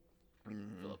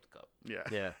 fill up the cup. Yeah.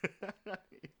 Yeah.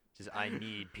 Just, I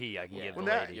need pee. I can give the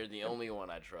that- lady. You're the only one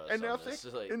I trust. And now, on this.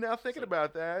 It's like, thinking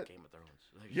about that, Game of Thrones.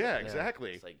 Like, yeah,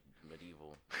 exactly. It's like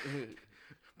medieval.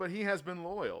 But he has been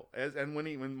loyal, and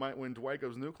when Dwight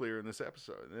goes nuclear in this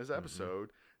episode,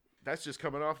 that's just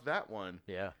coming off that one.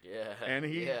 Yeah. Yeah. And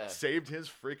he yeah. saved his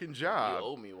freaking You job.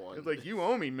 owe me one. It's like, you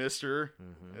owe me, mister.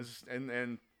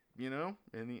 And you know,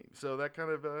 so that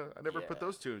kind of I never put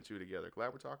those two and two together.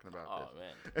 Glad we're talking about Oh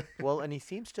this. man. Well, and he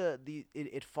seems to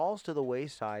it falls to the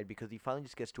wayside because he finally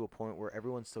just gets to a point where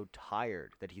everyone's so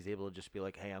tired that he's able to just be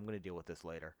like, "Hey, I'm going to deal with this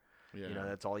later." Yeah. You know,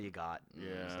 that's all you got.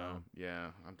 Yeah, So. yeah,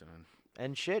 I'm done.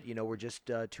 And shit, you know, we're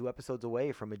just 2 episodes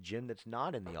away from a Jim that's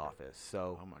not in the office.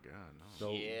 So, Oh my God, no.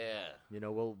 so Yeah. you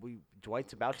know,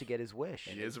 Dwight's about to get his wish.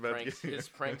 He is about to Pranks, get- his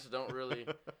pranks don't really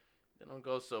they don't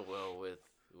go so well with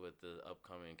the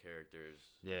upcoming characters.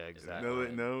 Yeah, exactly.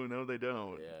 No, they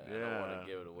don't. Yeah, I don't want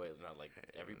to give it away. Not like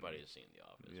everybody has seen The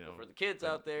Office. You know, But for the kids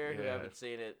out there who yeah. haven't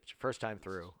seen it, It's your first time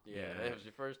through. yeah, if it's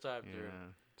your first time through. Yeah.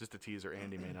 Just a teaser.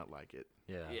 Andy may not like it.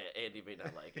 Yeah. Yeah, Andy may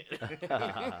not like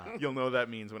it. You'll know what that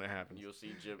means when it happens. You'll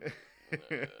see Jim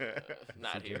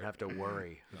not So you here. don't have to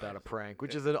worry about a prank,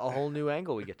 which is a whole new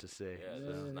angle we get to see. Yeah,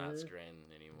 this is not Scranton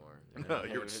anymore. No,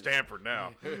 you're at Stanford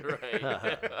now.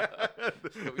 Right.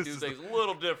 So we do things a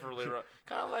little differently.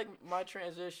 Kind of like my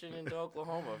transition into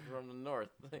Oklahoma from the north.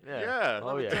 Yeah. Oh,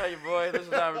 Let me yeah. tell you, boy, this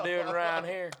is how we're doing around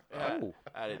here. Oh.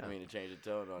 I didn't mean to change the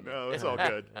tone on you. No, it's all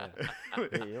good.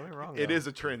 Yeah, you ain't wrong. It though. is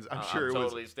a trend. I'm sure I'm it was.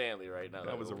 totally Stanley right now.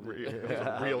 That was a real Just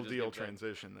deal get that.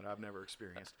 transition that I've never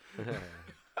experienced.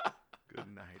 Good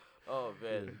night. Oh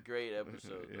man, great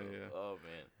episode. Yeah, though. yeah. Oh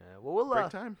man. Yeah, well, we'll Break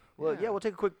time? Well, yeah, we'll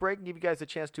take a quick break and give you guys a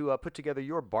chance to put together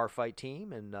your bar fight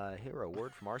team and hear a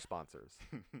word from our sponsors.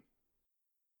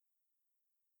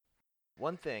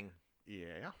 One thing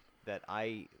Yeah. that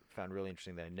I found really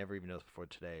interesting that I never even noticed before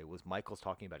today was Michael's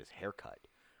talking about his haircut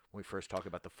when we first talked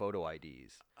about the photo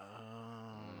IDs. Oh.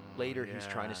 Later, he's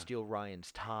trying to yeah. steal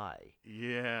Ryan's tie.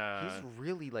 Yeah. He's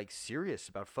really like serious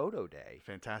about photo day.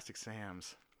 Fantastic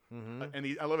Sam's. Mm-hmm.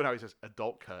 And I love it how he says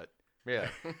adult cut. Yeah,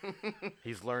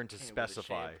 he's learned to With the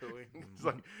specify. shampooing. It's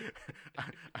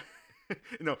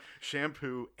like,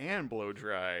 shampoo and blow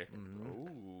dry. Mm-hmm.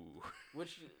 Ooh.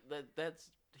 Which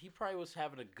that's he probably was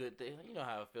having a good day. You know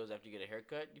how it feels after you get a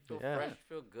haircut. You feel Yeah. fresh. You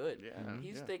feel good. Yeah,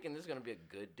 He's yeah. thinking this is gonna be a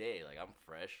good day. Like I'm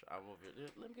fresh. I'm over here.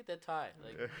 Let me get that tie.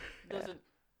 Like he doesn't.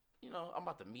 You know, I'm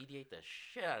about to mediate the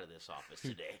shit out of this office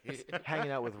today.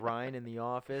 Hanging out with Ryan in the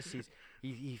office.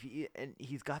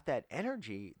 He's got that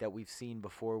energy that we've seen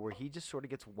before, where he just sort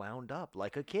of gets wound up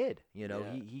like a kid. You know,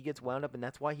 Yeah. he gets wound up, and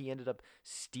that's why he ended up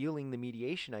stealing the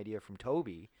mediation idea from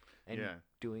Toby and Yeah.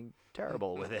 doing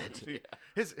terrible with it. See,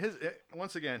 his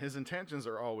once again, his intentions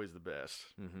are always the best.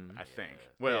 Mm-hmm. I think.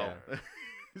 Well,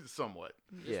 somewhat.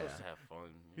 You're Yeah. supposed to have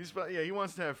fun. He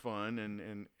wants to have fun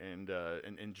and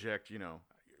inject,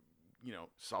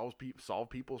 solve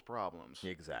people's problems.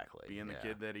 Exactly. Being the yeah.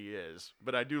 kid that he is.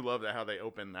 But I do love that how they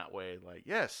open that way. Like,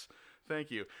 yes, thank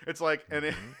you. It's like, and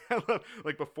I love,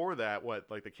 like before that,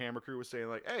 the camera crew was saying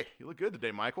like, hey, you look good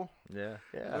today, Michael. Yeah.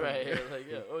 Yeah. Right. Yeah, like,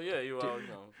 yeah. Oh yeah, you are.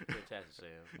 Fantastic, Sam.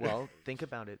 Well, think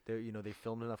about it. They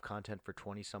filmed enough content for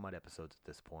 20 some odd episodes at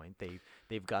this point.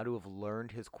 They've got to have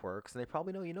learned his quirks, and they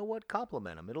probably know. You know what?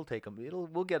 Compliment him. It'll take him.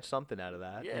 We'll get something out of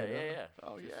that. Yeah, you know? yeah.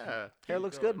 Oh yeah. Hair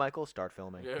looks going. good, Michael. Start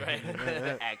filming. Yeah,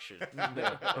 right. Action.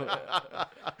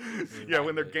 Yeah,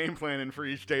 when they're game planning for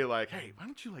each day, like, hey, why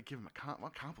don't you give him a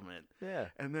compliment? Yeah.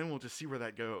 And then we'll just see where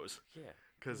that goes. Yeah.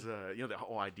 Because the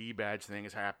whole ID badge thing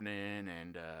is happening,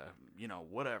 and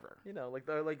whatever.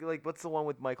 Like what's the one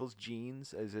with Michael's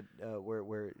jeans? Is it where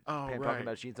Oh, Pam right. talking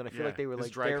about jeans? And I feel like they were His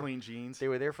like dry there- clean jeans. They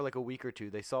were there for like a week or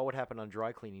two. They saw what happened on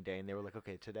dry cleaning day, and they were like,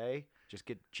 okay, today just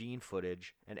get jean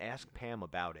footage and ask Pam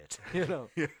about it.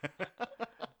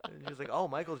 And she's like, oh,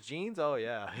 Michael's jeans? Oh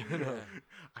yeah.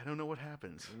 I don't know what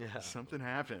happens. Yeah. Something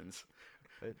happens.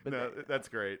 But No, that's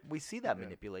great. we see that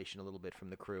manipulation a little bit from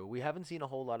the crew. We haven't seen a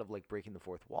whole lot of like breaking the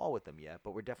fourth wall with them yet,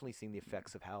 but we're definitely seeing the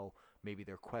effects of how maybe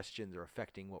their questions are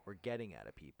affecting what we're getting out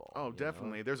of people. Oh, you know?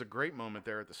 definitely. There's a great moment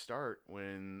there at the start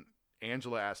when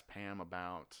Angela asked Pam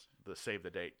about the save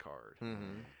the date card,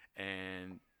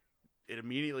 and it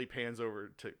immediately pans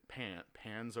over to Pam,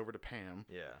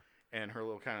 Yeah. and her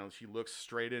little she looks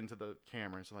straight into the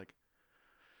camera. It's like,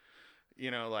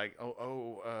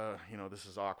 this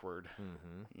is awkward,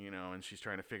 and she's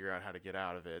trying to figure out how to get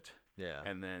out of it. Yeah.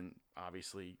 And then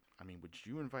obviously, would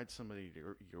you invite somebody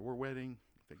to your wedding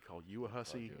if they call you a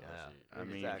hussy. Yeah. I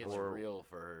mean, Exactly. It's real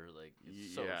for her. Like,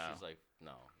 so Yeah. she's like,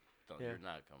 no, Yeah. you're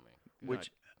not coming.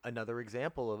 Which another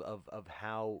example of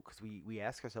how, because we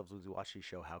ask ourselves as we watch this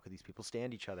show, how could these people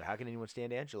stand each other? How can anyone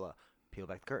stand Angela? Peel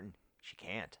back the curtain. She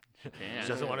can't. She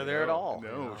doesn't want her there at all.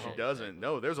 No, she doesn't.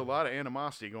 No, there's a lot of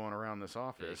animosity going around this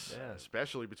office,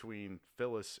 especially between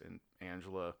Phyllis and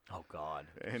Angela. Oh God.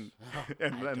 And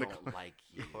I don't like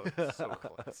you. So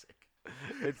classic.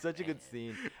 It's such a good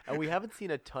scene, and we haven't seen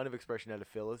a ton of expression out of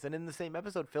Phyllis. And in the same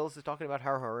episode, Phyllis is talking about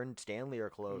how her and Stanley are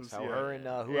close. How her and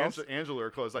who else? Angela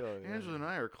are close. Like Angela and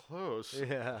I are close.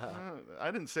 Yeah.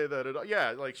 I didn't say that at all.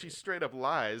 Yeah, like she straight up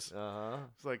lies.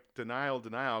 It's like denial,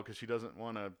 because she doesn't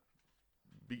want to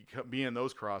be in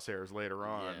those crosshairs later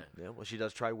on. Yeah. Well, she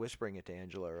does try whispering it to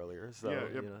Angela earlier. So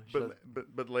you know,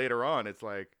 but later on, it's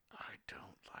like, I don't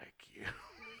like you.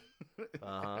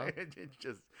 It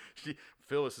just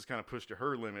Phyllis has kind of pushed to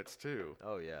her limits too.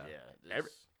 Oh yeah. Yeah.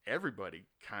 Everybody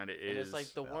kind of is. And it's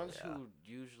like the ones who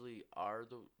usually are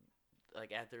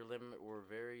like at their limit were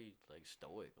very like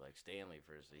stoic. Like Stanley,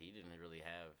 first, he didn't really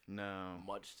have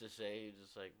much to say.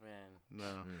 Just like, man,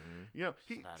 you know,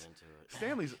 he's not into it.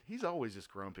 Stanley's he's always just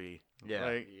grumpy. Yeah,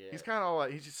 like he's kind of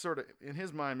like, he's just sort of in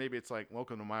his mind. Maybe it's like,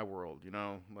 welcome to my world. You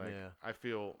know, like I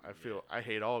feel I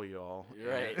hate all of y'all.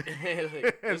 Right.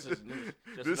 Like, this is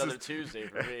just another Tuesday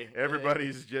for me.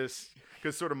 Everybody's just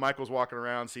because sort of Michael's walking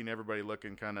around, seeing everybody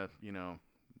looking kind of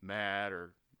mad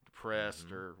or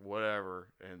depressed or whatever,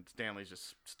 and Stanley's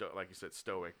just like you said,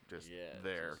 stoic, just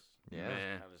there.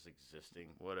 Just existing.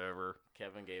 Whatever.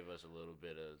 Kevin gave us a little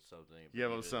bit of something. Yeah,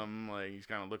 well, something like he's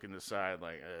kind of looking to the side,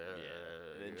 like.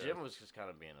 And Jim was just kind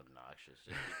of being obnoxious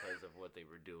just because of what they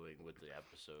were doing with the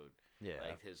episode. Yeah.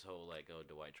 Like his whole like, oh,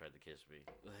 Dwight tried to kiss me.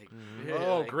 Like.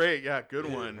 Oh, like, great! Yeah,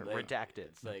 good one. Like, redacted.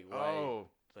 It's like why? Oh.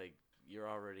 Like you're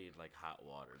already like hot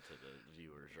water to the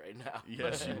viewers right now.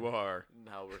 Yes, you are.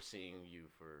 Now we're seeing you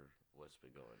for what's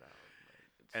been going on.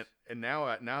 Like, and now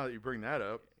that you bring that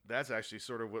up, that's actually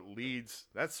sort of what leads.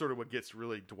 That's sort of what gets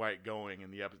really Dwight going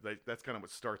in the episode. That's kind of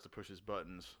what starts to push his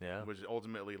buttons. Yeah. Which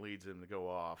ultimately leads him to go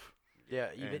off. Yeah.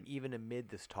 Even amid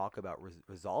this talk about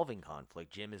resolving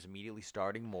conflict, Jim is immediately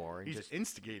starting more and he's just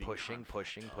instigating,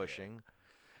 pushing.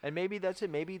 And maybe that's it.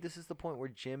 Maybe this is the point where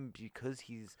Jim, because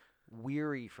he's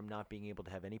weary from not being able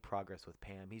to have any progress with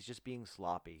Pam, he's just being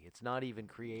sloppy. It's not even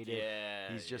creative.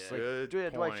 Yeah, he's just like,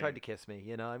 Dwight tried to kiss me.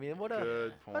 You know, I mean, what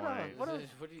a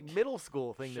middle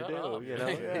school thing to do. Up. You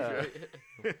know,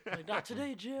 like, not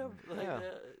today, Jim. Like,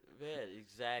 man,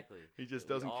 exactly. He just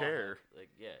doesn't care.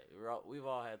 We've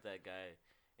all had that guy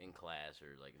in class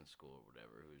or like in school or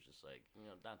whatever who's just like,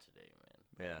 not today,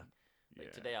 man. Yeah.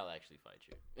 Like today, I'll actually fight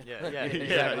you.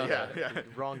 Yeah.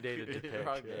 Wrong day to depict.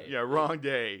 Wrong day. Yeah, wrong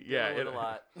day. Yeah, it a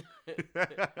lot.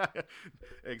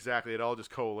 Exactly. It all just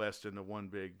coalesced into one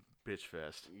big bitch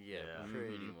fest. Yeah,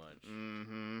 pretty much.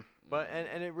 Mm-hmm. But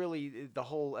and it really, the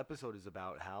whole episode is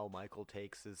about how Michael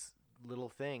takes this little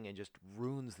thing and just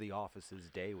ruins the office's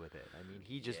day with it. I mean,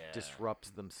 he just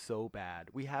disrupts them so bad.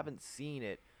 We haven't seen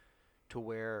it to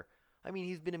where. I mean,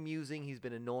 he's been amusing, he's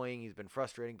been annoying, he's been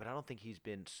frustrating, but I don't think he's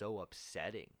been so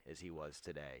upsetting as he was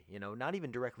today. Not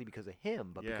even directly because of him,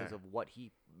 but because of what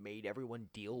he made everyone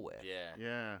deal with.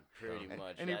 Yeah. Pretty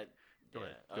much. Go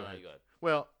ahead.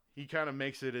 Well, he kind of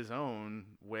makes it his own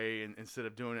way, and instead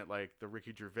of doing it like the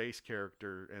Ricky Gervais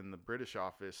character in the British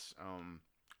Office.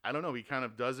 I don't know. He kind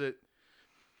of does it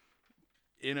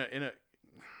in a.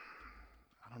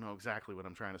 I don't know exactly what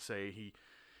I'm trying to say.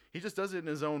 He just does it in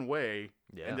his own way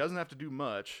and doesn't have to do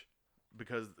much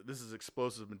because this is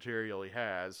explosive material he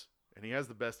has, and he has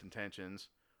the best intentions,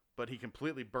 but he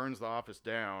completely burns the office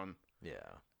down.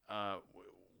 Yeah.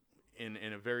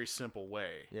 In a very simple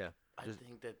way. Yeah. I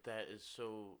think that is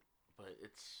so, but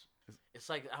it's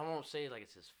like, I won't say like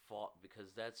it's his fault because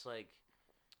that's like,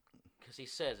 because he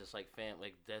says it's like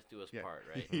like death do us part,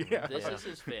 right? This is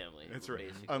his family. That's right.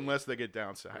 Basically. Unless they get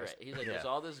downsized. Right. He's like, there's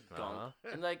all this gunk,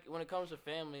 and like when it comes to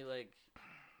family, like,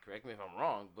 correct me if I'm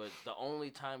wrong, but the only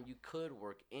time you could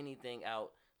work anything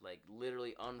out, like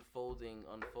literally unfolding,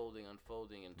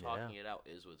 and talking it out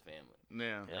is with family.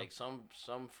 Yeah. Like some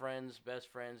friends,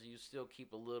 best friends, you still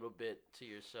keep a little bit to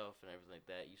yourself and everything like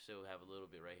that. You still have a little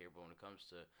bit right here, but when it comes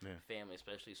to family,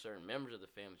 especially certain members of the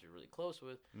family you're really close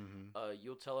with,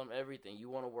 you'll tell them everything.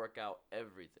 You want to work out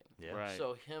everything. Yeah. Right.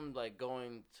 So him like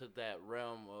going to that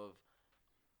realm of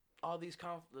all these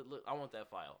look, I want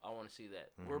that file. I want to see that.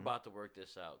 We're about to work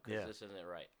this out because this isn't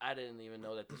right. I didn't even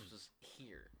know that this was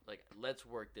here. Like, let's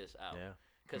work this out. Yeah.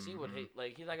 Because he would hate,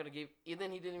 like, he's not going to give, and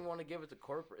then he didn't even want to give it to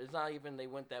corporate. It's not even they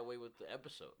went that way with the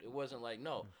episode. It wasn't like,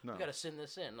 no. You got to send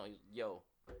this in. No, yo,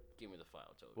 give me the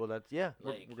file, Toby. Well, that's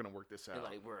we're gonna work this out.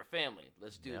 Like we're a family.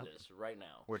 Let's do this right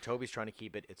now. Where Toby's trying to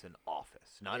keep it's an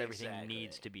office. Not everything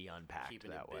needs to be unpacked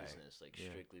Keeping that it way. business, like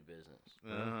strictly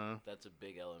business. That's a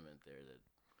big element there that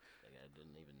I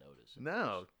didn't even notice.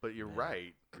 No, but you're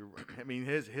right. I mean,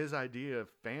 his idea of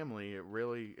family,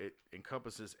 it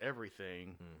encompasses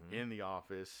everything in the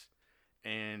office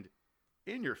and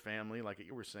in your family. Like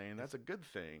you were saying, that's a good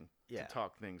thing to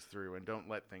talk things through and don't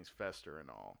let things fester and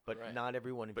all. But not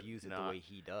everyone views it the way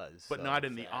he does. But not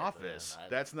in the office.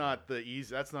 That's not the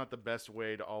easy. That's not the best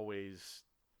way to always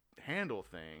handle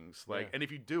things. Like, and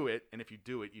if you do it,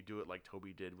 you do it like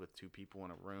Toby did with two people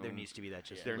in a room. There needs to be that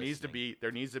there needs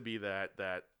to be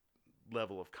that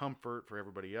level of comfort for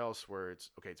everybody else where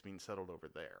it's being settled over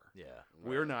there. Yeah.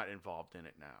 We're not involved in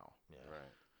it now. Yeah. Right.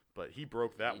 But he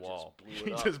broke that wall.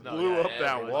 He just blew up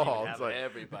that wall. It's like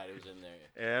everybody was in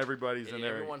there. Everybody's in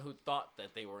there. Everyone who thought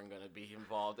that they weren't going to be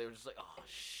involved, they were just like, "Oh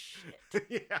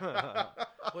shit!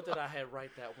 What did I have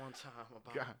right that one time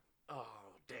about?" God. Oh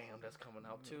damn, that's coming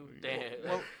out too. Damn.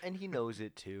 Well, and he knows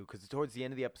it too, because towards the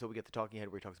end of the episode, we get the talking head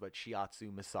where he talks about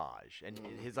shiatsu massage and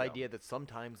his idea that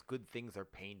sometimes good things are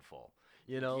painful.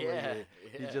 You know,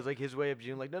 he's just like his way of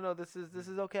being like, no, this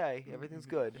is okay, everything's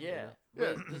good. Yeah.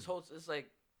 This whole it's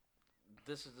like.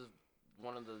 This is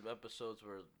one of the episodes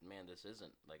where, man, this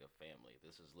isn't like a family.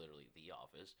 This is literally the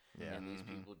office. Yeah. And these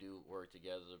people do work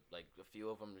together. Like, a few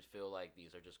of them feel like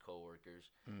these are just coworkers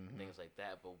and things like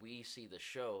that. But we see the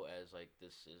show as, like,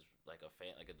 this is like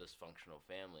a dysfunctional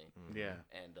family. Yeah.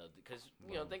 And because,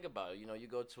 think about it. You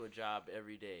go to a job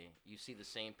every day. You see the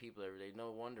same people every day.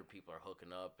 No wonder people are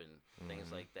hooking up and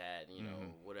things like that,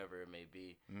 whatever it may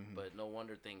be. But no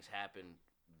wonder things happen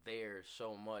there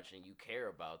so much and you care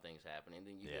about things happening, and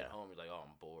then you get home, you're like, oh,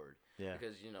 I'm bored.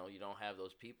 Because you don't have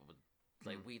those people. But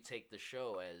like we take the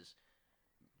show as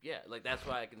like that's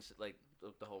why I can like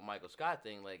the whole Michael Scott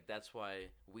thing, like that's why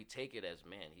we take it as,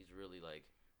 man, he's really like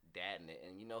dadding it.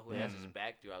 And who has his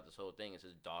back throughout this whole thing is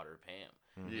his daughter Pam.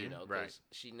 Because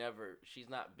she's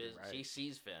not busy. She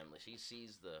sees family, she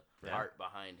sees the heart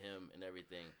behind him and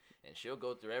everything. And she'll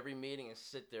go through every meeting and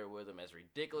sit there with him, as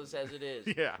ridiculous as it is.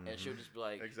 And she'll just be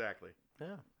like, exactly.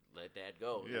 Yeah. Let Dad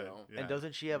go, And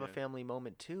doesn't she have a family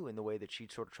moment, too, in the way that she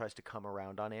sort of tries to come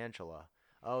around on Angela?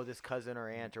 Oh, this cousin or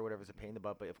aunt or whatever is a pain in the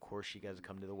butt, but of course she has to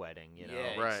come to the wedding, Yeah,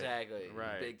 exactly.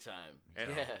 Right. Big time.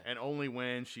 And only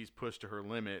when she's pushed to her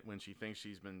limit, when she thinks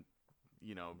she's been,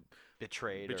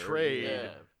 betrayed.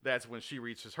 That's when she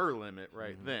reaches her limit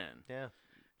then. Yeah.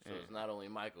 So it's not only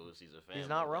Michael who sees a family. He's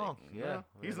not wrong.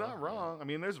 He's not wrong. I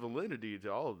mean, there's validity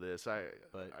to all of this. I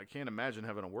can't imagine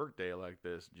having a work day like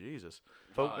this. Jesus.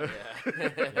 Oh, yeah.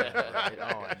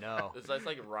 Oh, I know. It's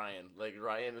like Ryan. Like,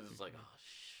 Ryan is just like, oh,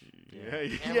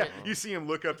 Yeah. You see him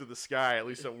look up to the sky at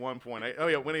least at one point.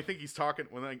 When I think he's talking,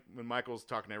 when Michael's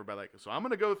talking to everybody, like, so I'm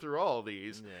gonna go through all of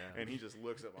these, and he just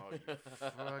looks at me, oh, you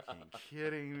fucking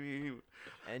kidding me?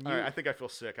 And all right, I think I feel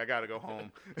sick. I gotta go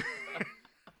home.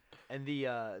 And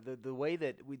the way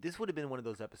that this would have been one of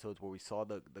those episodes where we saw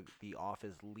the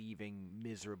office leaving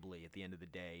miserably at the end of the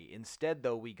day. Instead,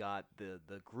 though, we got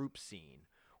the group scene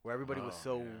where everybody was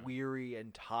so weary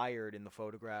and tired in the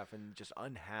photograph and just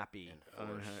unhappy. And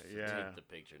forced to take the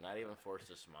picture, not even forced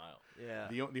to smile. Yeah.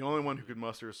 The only one who could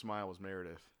muster a smile was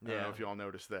Meredith. I don't know if y'all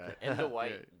noticed that. And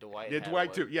Dwight. Dwight. Yeah,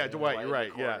 Dwight too. Yeah, Dwight. You're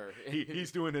right. Yeah.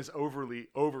 He's doing this overly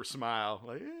over smile,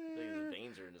 like. There's a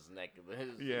danger in his neck.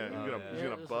 He's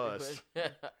gonna bust.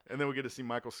 And then we get to see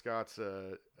Michael Scott's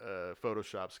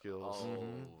Photoshop skills. Oh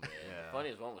man, the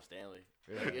funniest one was Stanley.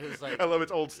 Like, it was like, I love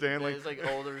it's old Stanley. It's like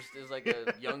older. It's like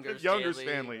a younger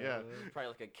Stanley. Yeah, probably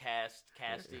like a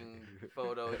casting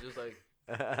photo. It's just like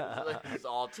it's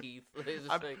all teeth. It's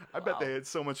just I bet they had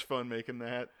so much fun making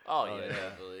that. Oh yeah,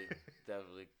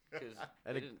 definitely. Because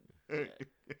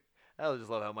I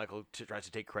just love how Michael tries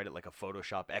to take credit like a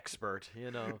Photoshop expert,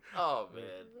 Oh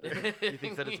man, he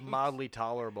thinks that it's mildly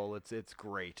tolerable. It's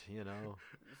great,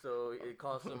 So it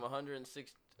cost him $160,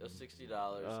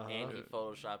 and he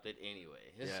photoshopped it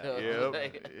anyway. Yeah. So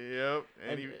Yep.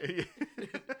 And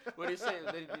what do you say?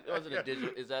 Was it a digital?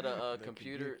 Is that a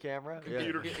computer camera?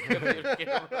 Computer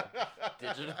camera.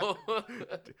 Digital.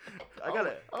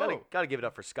 I gotta give it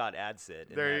up for Scott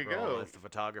Adsit. There you go. As the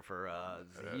photographer.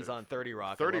 He's on 30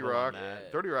 Rock. 30 Rock.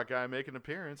 30 Rock guy making an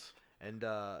appearance. And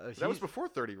that was before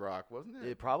 30 Rock, wasn't it?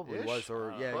 It probably was,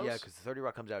 or close. because 30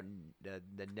 Rock comes out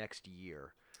the next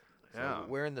year. So Yeah.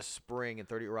 we're in the spring, and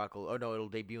 30 Rock it'll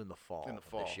debut in the fall.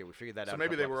 This year. We figured that out. So a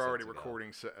maybe couple they were already episodes ago.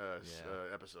 recording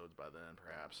episodes by then,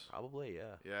 perhaps. Probably,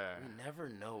 yeah. Yeah. You never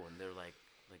know when they're like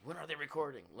Like, when are they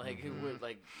recording? Like,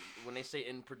 like when they say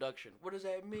in production, what does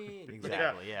that mean?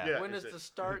 Exactly. Yeah. When is the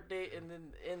start date and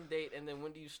then end date, and then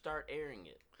when do you start airing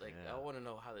it? Like, I want to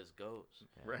know how this goes.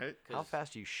 Right. How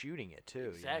fast are you shooting it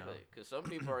too? Exactly. Because some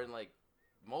people are in like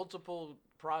multiple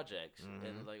projects,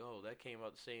 and like, oh, that came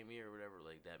out the same year or whatever.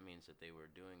 Like, that means that they were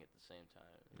doing it at the same time.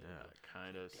 Yeah.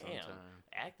 Kind of. Damn, Sometimes.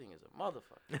 acting is a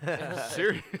motherfucker.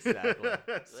 Seriously. Exactly.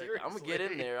 Like, I'm gonna get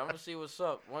in there. I'm gonna see what's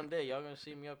up. One day, y'all gonna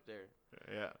see me up there.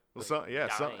 Yeah. Well,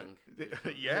 dying.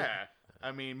 Yeah.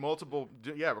 I mean,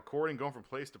 recording, going from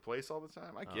place to place all the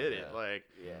time. I get it. Like,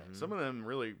 some of them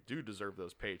really do deserve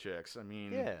those paychecks. I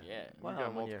mean, Yeah. you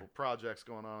got multiple projects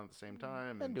going on at the same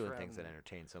time. And doing things that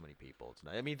entertain so many people. It's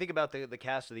not, I mean, think about the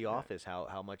cast of The Office,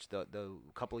 how much the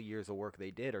couple of years of work they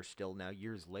did are still now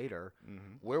years later.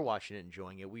 We're watching it,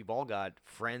 enjoying it. We've all got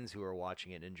friends who are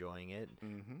watching it and enjoying it.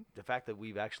 The fact that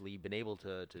we've actually been able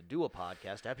to do a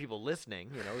podcast, to have people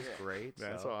listening, is great.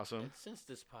 That's so. awesome. And since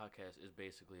this podcast is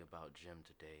basically about Jim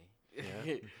today,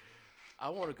 I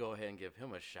want to go ahead and give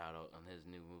him a shout out on his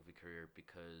new movie career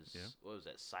because what was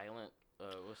that? Silent.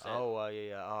 What's that? Oh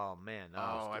yeah. Oh man.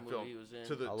 I feel he was in?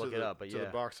 I'll look it up, but to the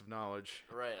box of knowledge.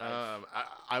 Right.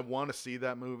 I want to see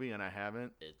that movie and I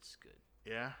haven't. It's good.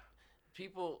 Yeah.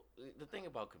 People, the thing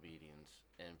about comedians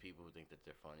and people who think that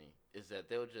they're funny is that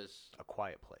they'll just A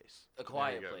Quiet Place. A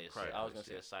Quiet There you go. Place. Quiet I was Place, gonna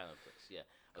say yeah. A Silent Place. Yeah,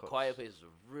 Close. A Quiet Place is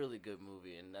a really good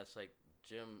movie, and that's like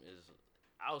Jim is.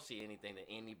 I'll see anything that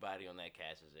anybody on that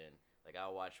cast is in. Like,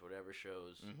 I'll watch whatever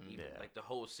shows, even like the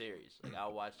whole series. Like,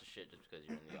 I'll watch the shit just because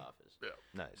you're in The Office. Yeah.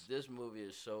 Nice. This movie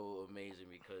is so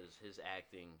amazing because his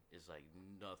acting is like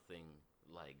nothing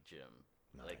like Jim.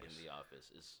 Like in The Office,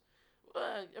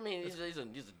 I mean, he's a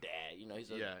dad.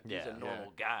 He's a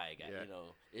normal guy.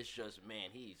 It's just, man,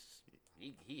 he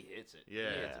hits it.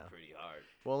 Yeah. He hits it pretty hard.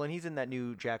 Well, and he's in that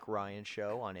new Jack Ryan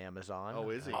show on Amazon. Oh,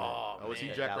 is he? Oh, is he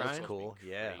man, Jack that Ryan? was cool.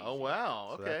 Yeah. Oh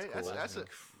wow. So Okay. that's cool.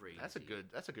 That's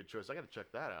a good choice. I got to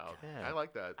check that out. Yeah. I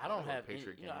like that. I don't have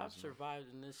Patriot any, I've survived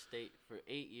in this state for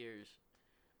 8 years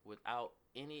without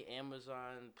any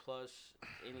Amazon Plus,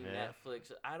 any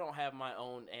Netflix. I don't have my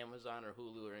own Amazon or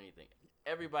Hulu or anything.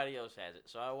 Everybody else has it.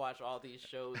 So I watch all these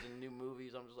shows and new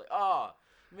movies. I'm just like, oh,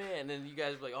 man. And then you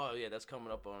guys are like, oh, yeah, that's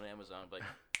coming up on Amazon. I'm like,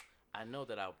 I know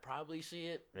that I'll probably see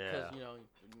it. Because,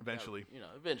 Eventually.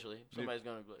 Eventually. Somebody's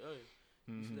going to be like, oh,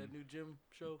 you see that new Jim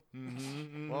show?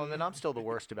 Well, and then I'm still the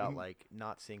worst about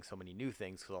not seeing so many new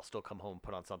things because I'll still come home and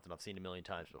put on something I've seen a million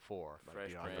times before.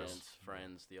 Fresh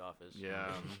Friends, The Office.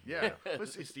 Yeah. Yeah.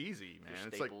 It's easy,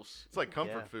 man. It's like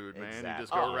comfort food, man. Exactly. You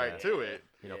just go right to it.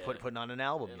 Putting on an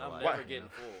album And you I'm like. never getting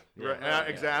full.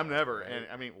 Right. I'm never. And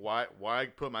I mean, why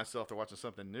put myself to watching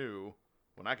something new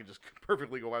when I can just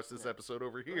perfectly go watch this episode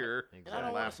over here? And I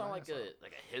don't want to sound like a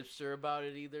hipster about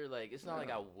it either. Like, it's not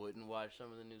like I wouldn't watch some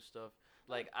of the new stuff.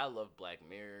 Like, I love Black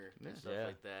Mirror and stuff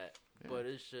like that. Yeah. But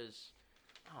it's just,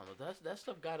 I don't know, that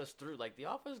stuff got us through. Like, The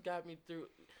Office got me through.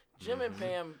 Jim and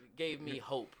Pam gave me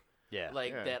hope. Yeah.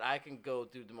 That I can go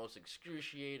through the most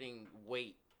excruciating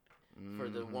wait for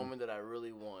the woman that I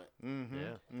really want. And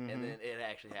then it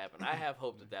actually happened. I have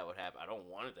hope that would happen. I don't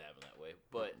want it to happen that way,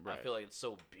 but I feel like it's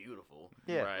so beautiful.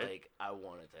 Yeah. Right. Like, I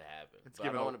want it to happen. But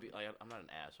I don't want to be, like, I'm not an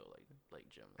asshole like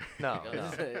Jim. No.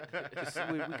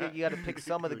 You got to pick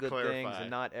some of the good things and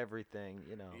not everything,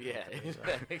 Yeah,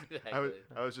 exactly.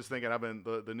 I was just thinking,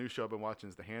 the new show I've been watching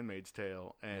is The Handmaid's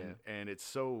Tale, and it's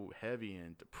so heavy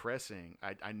and depressing.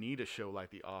 I need a show like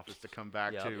The Office to come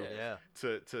back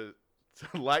to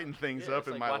lighten things up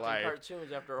in my life. Watching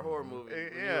cartoons after a horror movie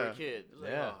when you were a kid. It's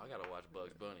like, oh, I gotta watch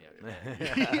Bugs Bunny after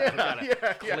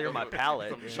that. Clear my palate.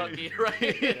 From Chucky, right?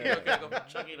 I gotta go from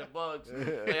Chucky to Bugs.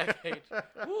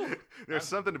 There's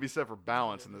something to be said for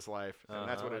balance in this life, and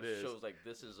that's what it is. Shows like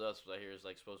This Is Us, I hear is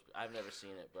like supposed to be. I've never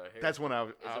seen it, but I hear that's when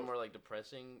is it more like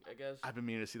depressing, I guess? I've been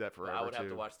meaning to see that forever. I would have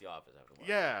to watch The Office after.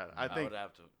 Yeah, I think I would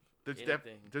have to. There's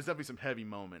definitely some heavy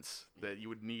moments that you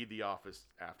would need The Office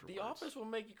afterwards. The Office will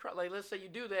make you cry. Like, let's say you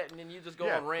do that, and then you just go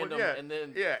on random, and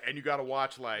then and you got to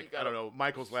watch I don't know,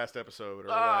 Michael's last episode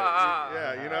or I don't want to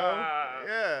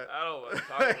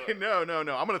talk about.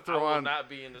 No. I'm gonna throw on. Not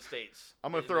be in the States.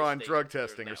 I'm gonna throw on drug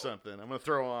testing or something. I'm gonna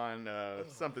throw on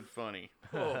something funny,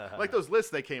 like those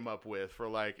lists they came up with for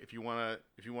if you wanna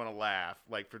laugh,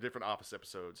 like for different Office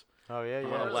episodes. Oh yeah, you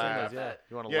want to laugh.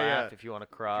 You want to laugh if you want to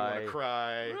cry. If you want to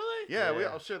cry. Really? Yeah,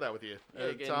 I'll share that with you.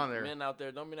 It's on there. Men out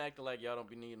there, don't be acting like y'all don't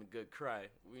be needing a good cry.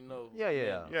 We know.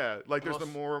 Yeah. Like there's the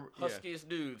more huskiest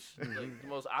dudes, like the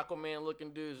most Aquaman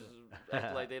looking dudes,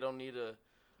 acting like they don't need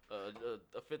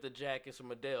a fifth of Jack and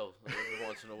some Adele every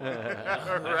once in a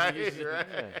while.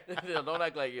 Right. Don't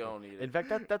act like you don't need it. In fact,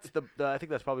 that's the I think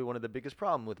that's probably one of the biggest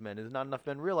problem with men is not enough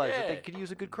men realize that they could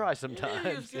use a good cry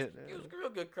sometimes. It was a real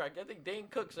good cry. I think Dane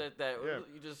Cook said that. Yeah.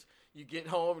 You get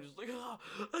home and just like, oh,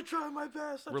 I tried my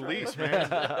best. Release, man.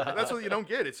 That's what you don't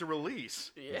get. It's a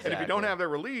release. Yeah. And if you don't have that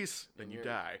release, then you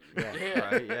die.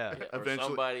 Right. Yeah. Eventually, or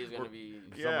somebody's gonna be.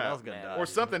 Someone else gonna die. Or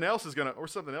something else is gonna. Or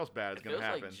something else bad is gonna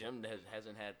happen. Like Jim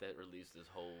hasn't had that release this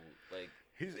whole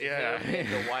He's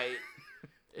the White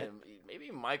and maybe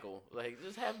Michael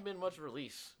just haven't been much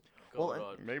release.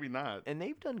 Maybe not. And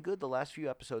they've done good the last few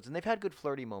episodes, and they've had good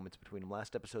flirty moments between them.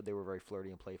 Last episode, they were very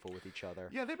flirty and playful with each other.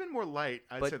 Yeah, they've been more light,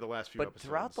 I'd say, the last few episodes. But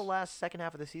throughout the last second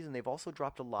half of the season, they've also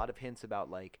dropped a lot of hints about,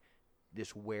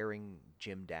 this wearing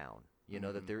Jim down. You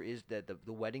know, that there is that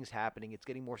the wedding's happening. It's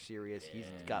getting more serious. He's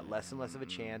got less and less of a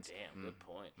chance. Damn, good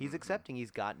point. He's accepting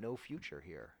he's got no future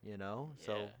here,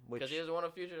 So because he doesn't want a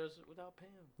future without Pam.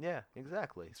 Yeah,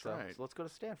 exactly. So let's go to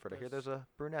Stanford. I hear there's a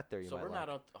brunette there. So we're not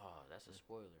on. Oh, that's a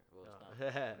spoiler. Well,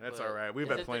 it's not. That's all right. We've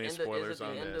had plenty of spoilers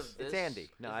on this. It's Andy.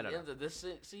 No, I don't know. End of this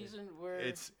season where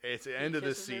it's the end of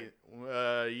this season.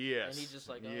 Yes. And he's just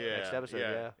like, next episode.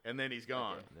 Yeah. And then he's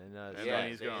gone. Okay. And then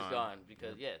he's gone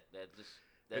because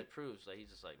that proves that he's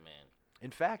just like, man. In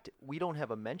fact, we don't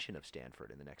have a mention of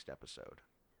Stanford in the next episode.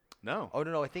 No. Oh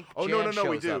no, I think. Oh Jan no,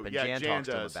 we shows do. Up and yeah, Jan talks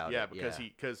does. to him about yeah,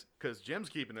 it. because Jim's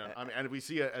keeping it. I mean, and we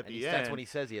see it at the end. That's when he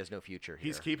says he has no future here.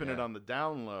 He's keeping it on the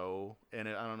down low, and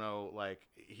I don't know,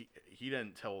 he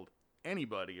didn't tell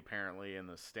anybody apparently in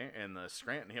the Scranton.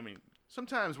 I mean,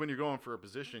 sometimes when you're going for a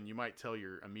position, you might tell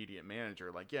your immediate manager,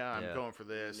 I'm going for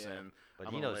this, and but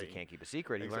he knows he can't keep a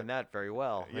secret. He learned that very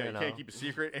well. Yeah, you can't keep a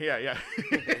secret. Yeah.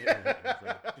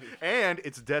 And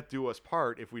it's death do us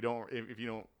part if you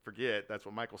don't forget. That's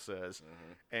what Michael says,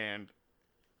 and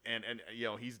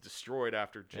he's destroyed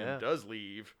after Jim does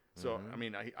leave. So I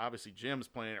mean, obviously Jim's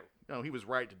playing it. He was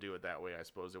right to do it that way. I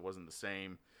suppose it wasn't the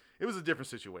same. It was a different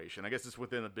situation. I guess it's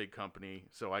within a big company,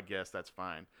 so I guess that's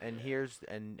fine. And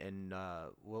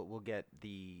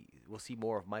we'll see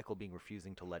more of Michael being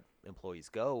refusing to let employees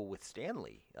go with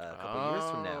Stanley a couple years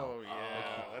from now. Oh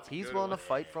yeah, he's willing to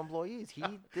fight for employees.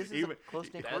 This is a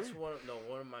close knit That's one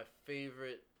of my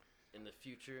favorite in the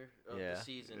future of the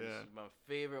season. Yeah. My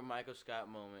favorite Michael Scott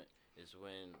moment is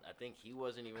when I think he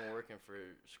wasn't even working for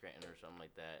Scranton or something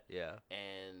like that. Yeah.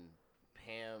 And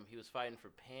Pam, he was fighting for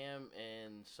Pam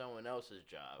and someone else's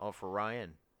job. Oh, for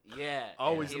Ryan. Yeah.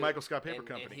 Oh, he's the Michael Scott Paper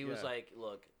Company. And he was like,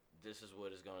 look, this is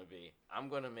what it's going to be. I'm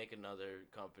going to make another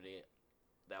company.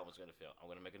 That one's going to fail. I'm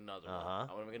going to make another one. I'm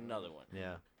going to make another one.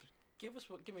 Yeah. Give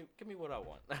me what I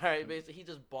want. All right, basically, he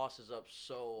just bosses up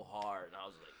so hard, and I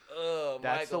was like, oh,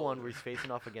 That's Michael. the one where he's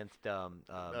facing off against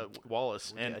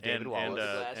Wallace David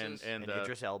Wallace and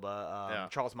Idris Elba,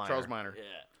 Charles Miner. Charles Miner.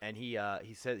 Yeah. And he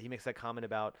makes that comment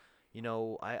about,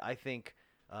 I think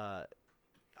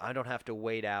I don't have to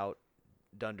wait out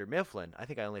Dunder Mifflin. I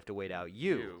think I only have to wait out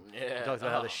you. Yeah. He talks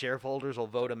about how the shareholders will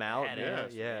vote him out.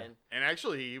 Badass, Yeah. man. And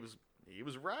actually, he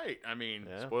was right. I mean,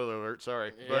 Yeah. spoiler alert.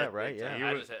 Sorry. Yeah, right. Yeah.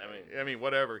 I mean,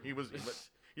 whatever. He was.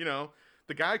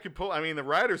 The guy could pull. I mean, the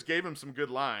writers gave him some good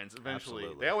lines. Eventually,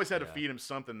 Absolutely. they always had to feed him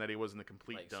something that he wasn't a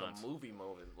complete Like dunce. some movie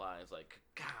moment lines, like,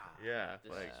 God. Yeah,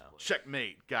 this like is what-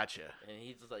 checkmate, gotcha. And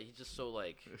he's just so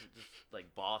like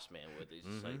boss man with it.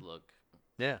 He's just like, look,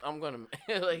 Yeah. I'm gonna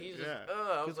like he's just. Yeah.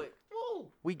 I was like, whoa.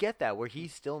 We get that where he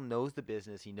still knows the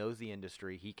business, he knows the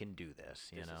industry, he can do this.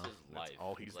 This is his That's life.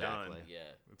 all he's Like, done. Yeah.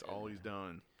 That's all he's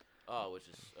done. Oh, which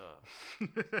is you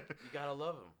gotta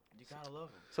love him. You gotta love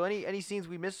him. So any scenes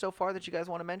we missed so far that you guys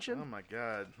want to mention? Oh my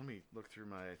God! Let me look through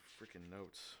my freaking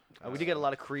notes. We did get a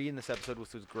lot of Creed in this episode,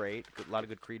 which was great. A lot of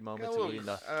good Creed moments, Yeah, including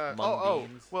the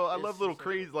beans. Well, I It's love little so-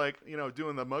 Creed,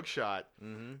 doing the mugshot,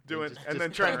 doing, Just- and then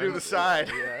just trying to do turn. the side.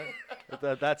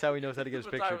 Yeah, that's how he knows how to get his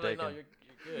But I picture was like, taken. no, you're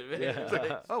good. Man. Yeah. It's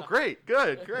like, oh, great,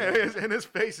 good, great. And his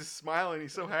face is smiling.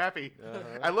 He's so happy.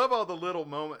 I love all the little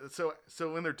moments.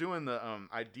 So when they're doing the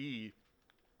ID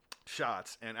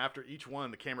shots, and after each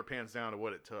one, the camera pans down to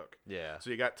what it took. Yeah. So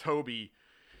you got Toby,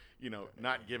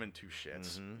 not giving two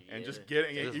shits, and just Yeah.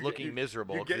 getting Just looking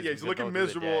miserable, you get- 'cause yeah, he's he's been looking going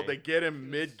through the miserable. day. They get him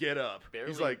mid get up. Barely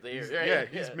He's like, there.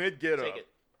 he's mid get up. Take it.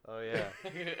 Oh yeah.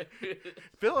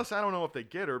 Phyllis, I don't know if they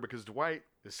get her because Dwight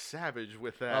is savage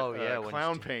with that Oh, yeah, when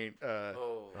clown he's paint.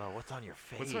 Oh. Oh, what's on your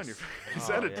face? What's on your face? Is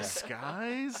Oh, that a yeah.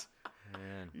 disguise?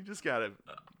 Man, You just gotta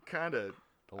kind of.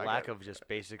 the lack of just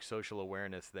basic social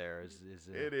awareness there is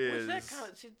It Was is. that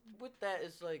kind of, see, with that,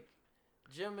 it's like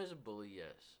Jim is a bully,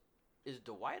 yes. Is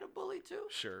Dwight a bully too?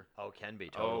 Sure. Oh, can be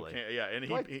Oh, totally. okay, yeah, and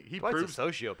Dwight- he Dwight's proves. a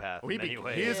sociopath. Well, in many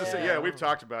ways. he is Yeah. yeah, we've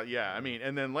talked about. Yeah, I mean,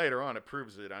 and then later on it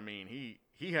proves it. I mean, he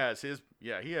he has his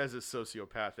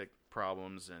sociopathic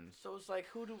problems, and So it's like,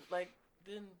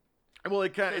 then? well,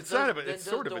 it's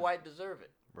sort of Dwight deserve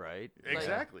it? Right.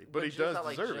 Exactly, Like, but he Jim's does not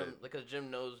like deserve Jim, it. because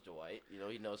Jim knows Dwight.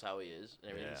 He knows how he is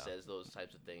and everything. Yeah. He says those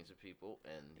types of things to people,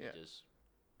 and he just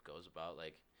goes about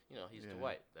he's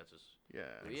Dwight. That's just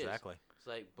who he exactly. Is. It's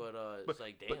like, but it's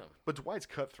like, damn. But Dwight's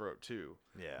cutthroat too.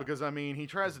 Yeah. Because I mean, he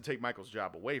tries to take Michael's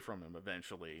job away from him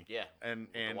eventually. Yeah. And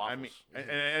the I mean,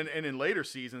 waffles. and in later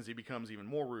seasons, he becomes even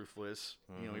more ruthless.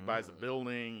 He buys the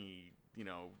building. He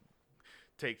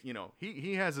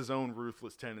he has his own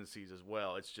ruthless tendencies as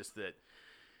well. It's just that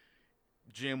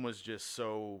Jim was just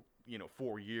so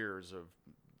 4 years of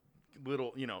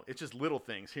little it's just little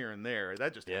things here and there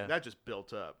that just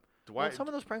built up. Dwight, some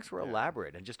of those pranks were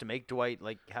elaborate, and just to make Dwight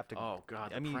have to. Oh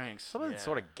God, pranks! Some of it's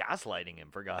sort of gaslighting him,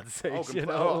 for God's sake.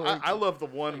 I love the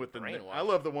one with the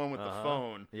Uh-huh.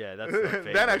 phone. Yeah, that's my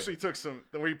favorite. That actually took some.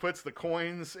 Where he puts the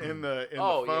coins in the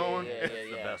phone. Yeah.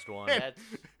 the best one.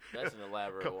 That's an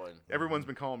elaborate one. Everyone's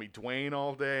been calling me Dwayne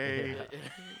all day.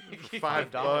 For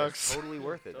 $5. Totally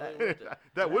worth it. Totally worth it.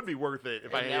 That would be worth it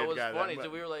if I And had that was got funny. that. So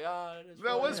we were like,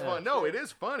 That was fun. No, it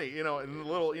is funny. And the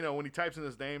little, when he types in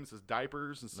his name, it says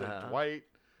diapers instead of Dwight.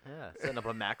 Yeah, setting up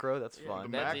a macro. That's fun.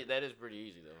 That is pretty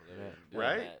easy though.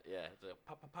 Right? Yeah. It's like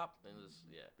pop. And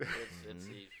it's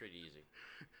pretty easy.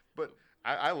 But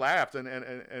I laughed,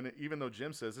 and even though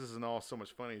Jim says this isn't all so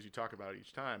much funny as you talk about it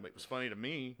each time, it was funny to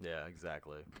me. Yeah,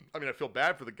 exactly. I mean, I feel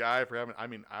bad for the guy for having. I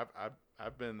mean,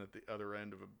 I've been at the other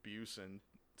end of abuse in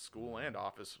school and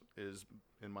office is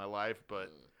in my life, but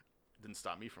it didn't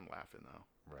stop me from laughing though.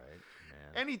 Right,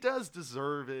 man. And he does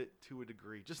deserve it to a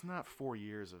degree, just not 4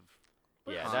 years of.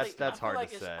 Yeah, that's hard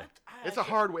to say. It's a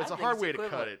hard way. It's a hard way to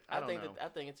cut it. I think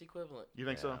it's equivalent. You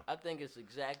think so? I think it's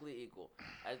exactly equal.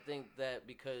 I think that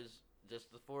because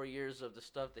just the 4 years of the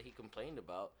stuff that he complained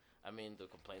about. I mean, the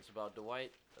complaints about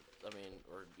Dwight.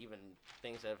 Or even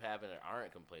things that have happened that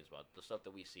aren't complaints about the stuff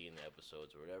that we see in the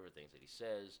episodes or whatever things that he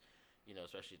says.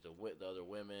 Especially the other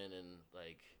women and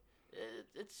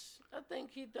it's. I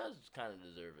think he does kind of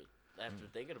deserve it. After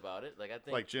thinking about it, I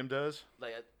think like Jim does.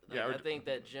 I think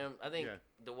that Jim. I think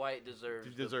Dwight deserves.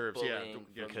 He deserves, the bullying from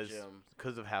Jim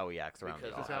because of how he acts around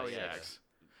the office. That's how he acts.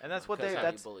 And that's what Because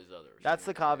that's he bullies others. that's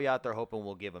the caveat they're hoping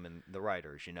we'll give him in the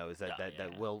writers. Is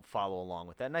that will follow along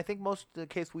with that. And I think most of the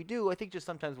case we do. I think just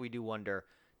sometimes we do wonder,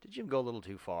 did Jim go a little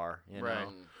too far? Right.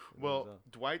 Well,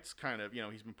 Dwight's kind of,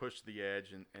 he's been pushed to the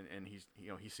edge, and he's,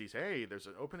 he sees, hey, there's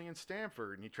an opening in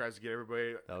Stanford, and he tries to get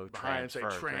everybody behind and say,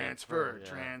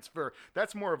 transfer.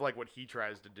 That's more of like what he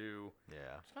tries to do.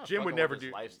 Yeah. Jim would never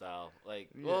do lifestyle.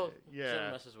 Jim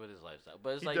messes with his lifestyle,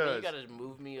 but it's you got to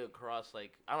move me across.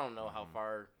 I don't know how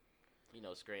far,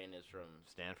 Scranton is from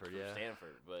Stanford.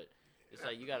 Stanford, but. It's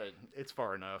you gotta. It's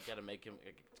far enough. You gotta make him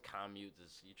commute.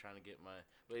 You trying to get my.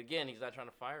 But again, he's not trying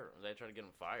to fire him. They're trying to get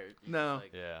him fired.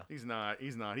 He's not.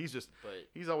 He's just. But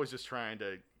he's always just trying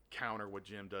to counter what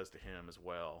Jim does to him as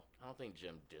well. I don't think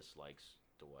Jim dislikes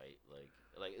Dwight.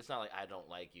 It's not like I don't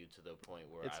like you to the point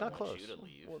where it's I not want close. you to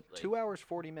leave. Well, 2 hours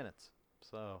 40 minutes.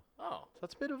 So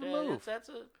that's a bit of a move. That's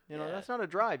that's not a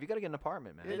drive. You got to get an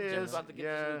apartment, man. It Jim's about to get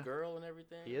this new girl and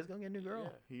everything. He is gonna get a new girl.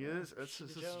 Yeah. He is.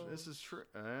 This is true.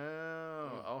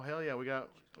 Oh hell yeah! We got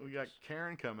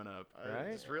Karen coming up. Right?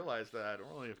 I just realized that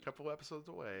we're only a couple episodes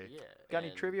away. Yeah. Got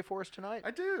any trivia for us tonight?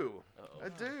 I do. I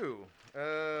do. Good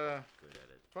at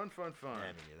it. Fun. Yeah, me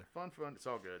neither. Fun. It's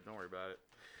all good. Don't worry about it.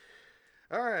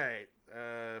 All right.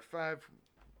 5.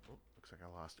 Oh, looks like I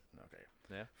lost it. Okay.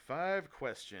 Yeah. 5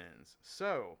 questions.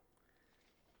 So,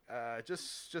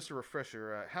 just a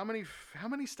refresher. How many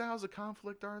styles of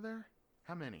conflict are there?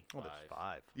 How many? Well, there's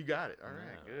 5. You got it. All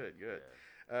right.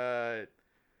 Good.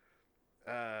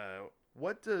 Yeah.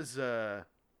 What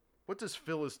does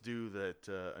Phyllis do that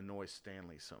annoys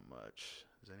Stanley so much?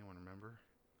 Does anyone remember?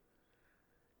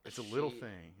 It's a little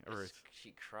thing, or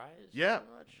she cries. Yeah. Too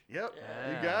much? Yep.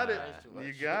 Yeah. You got it.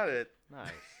 You got it. Nice.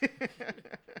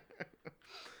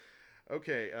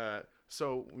 Okay,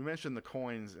 so we mentioned the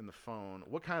coins in the phone.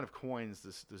 What kind of coins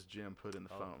does Jim put in the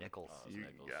phone? Nickels. You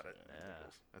nickels. got it. Yeah.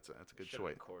 Nickels. That's a good Should've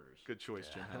choice. been quarters. Good choice,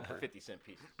 Jim. 50-cent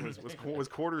pieces. Was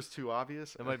quarters too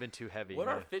obvious? That might have been too heavy. What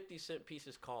are 50-cent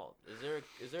pieces called?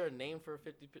 Is there a name for a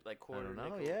 50 quarter? I don't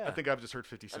know. nickel? Yeah. I think I've just heard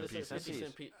 50-cent I just said pieces.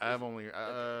 50-cent pieces. I've only.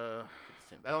 I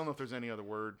don't know if there's any other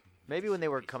word. Maybe when they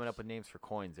were coming up with names for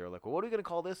coins, they were like, "Well, what are we gonna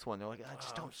call this one?" They're like,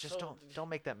 "Don't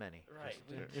make that many." Right.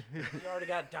 We already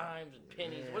got dimes and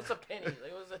pennies. What's a penny?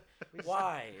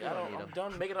 Why? I'm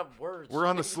done making up words. We're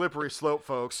on the slippery slope,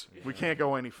 folks. We can't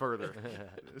go any further.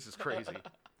 This is crazy.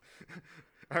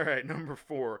 All right, number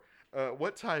 4.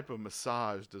 What type of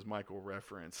massage does Michael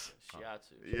reference?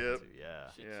 Shiatsu. Yep.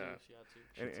 Yeah.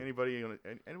 Shiatsu.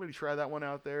 Anybody try that one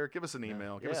out there? Give us an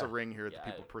email. Give us a ring here at the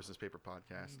People Persons Paper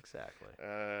Podcast. Exactly.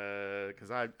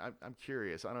 Because I'm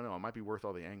curious. I don't know. It might be worth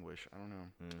all the anguish. I don't know.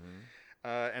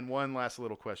 Mm-hmm. And one last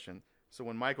little question. So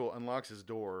when Michael unlocks his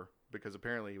door, because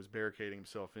apparently he was barricading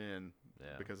himself in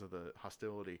because of the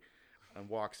hostility, and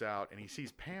walks out, and he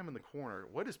sees Pam in the corner.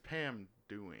 What is Pam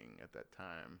doing at that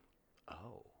time?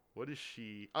 Oh. What is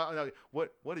she? No,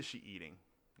 what is she eating?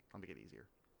 I'll make it easier.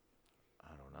 I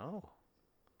don't know.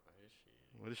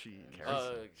 What is she eating? Carrots.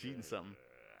 She's eating something.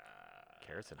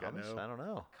 Carrots and Gotta hummus? know. I don't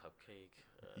know.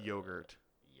 Cupcake. Yogurt.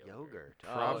 Yogurt.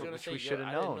 I was gonna Which say we should have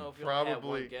I didn't know known. if you only had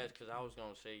Probably. one guess because I was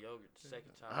gonna say yogurt the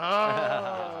second time.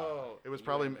 Oh, it was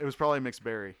probably mixed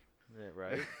berry. Yeah,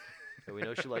 right? So we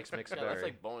know she likes mixed Yeah, that's berry.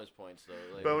 like bonus points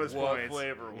though. Like, Bonus what points.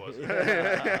 flavor was it?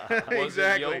 Was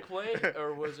Exactly. it Yoplait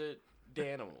or was it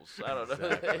Danimals? I don't know.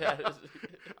 Exactly.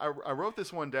 I wrote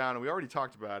this one down, and we already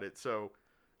talked about it. So,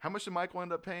 how much did Michael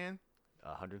end up paying?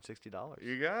 $160.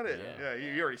 You got it. Yeah.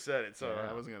 You already said it, so Yeah.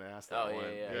 I wasn't going to ask that Oh, one.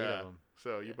 yeah. 8 of them.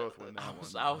 So you both win that one.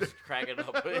 I was cracking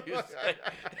up when he, was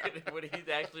like, when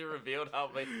he actually revealed how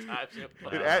many times it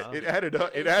It added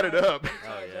up. It added up.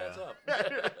 adds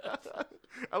up.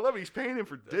 I love it. He's paying him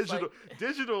for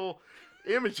digital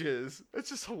images. It's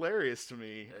just hilarious to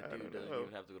me. I That dude don't doesn't know.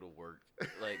 even have to go to work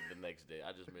like the next day.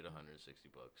 I just made $160.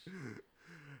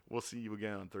 We'll see you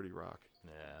again on 30 Rock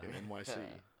Yeah. in NYC.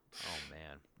 Oh,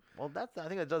 man. Well, I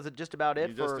think that does it just about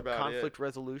it Just for about conflict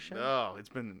resolution. No, it's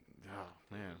been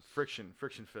friction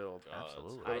filled.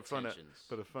 Absolutely. High But tensions.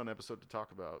 a fun episode to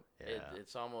talk about. Yeah.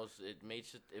 It's almost it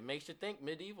makes you think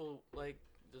medieval, like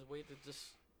this way to just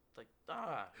like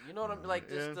you know what I'm like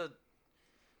just Yeah.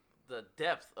 the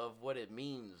depth of what it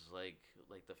means, like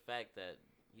the fact that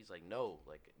he's like no,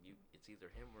 like it's either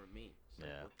him or me. So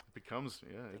Yeah. It becomes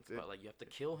think about, like you have to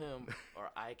kill him or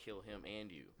I kill him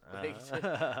and you.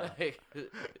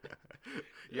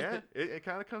 It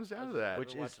kind of comes down to that.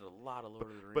 Which watching a lot of Lord of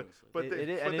the Rings. But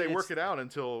and they work it's- it out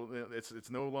until it's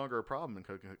no longer a problem in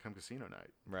come casino night.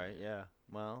 Right, yeah.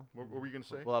 Well, What were you gonna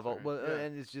say? Well, Sorry. Yeah.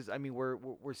 and it's just, I mean, we're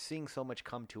seeing so much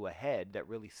come to a head that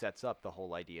really sets up the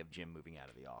whole idea of Jim moving out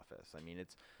of the office. I mean,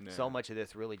 it's so much of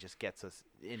this really just gets us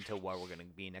into where we're going to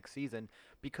be next season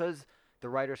because the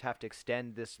writers have to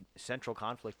extend this central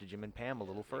conflict to Jim and Pam a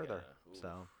little further. Oof.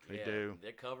 So They do.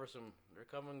 They're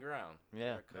covering ground.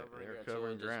 Yeah. They're covering They're ground.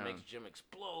 covering so it ground. just makes Jim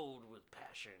explode with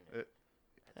passion at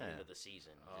the end of the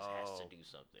season. He just has to do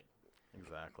something.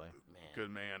 exactly. Man.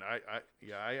 Good man.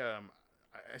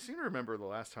 I seem to remember the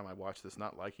last time I watched this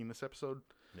not liking this episode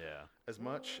Yeah. as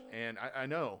much, and I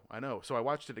know. So I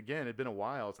watched it again. It'd been a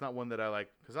while. It's not one that I like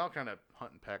because I'll kind of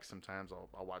hunt and peck sometimes.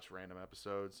 I'll watch random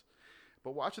episodes,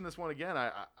 but watching this one again,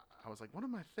 I was like, what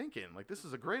am I thinking? Like, this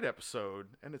is a great episode,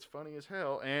 and it's funny as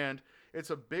hell, and it's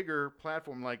a bigger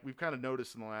platform. Like we've kind of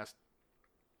noticed in the last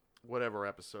whatever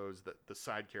episodes that the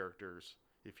side characters,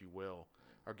 if you will,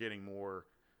 are getting more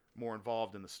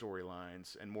involved in the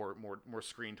storylines and more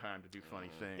screen time to do funny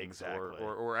things, Exactly.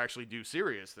 or actually do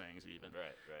serious things even.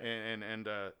 Right.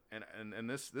 And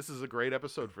this is a great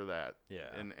episode for that. Yeah.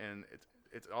 And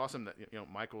it's awesome that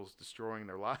Michael's destroying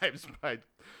their lives by.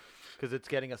 Because it's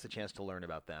getting us a chance to learn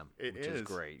about them, which is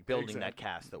great. Building that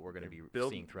cast that we're going to be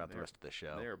seeing throughout the rest of the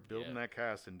show. They're building that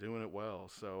cast and doing it well.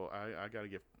 So I got to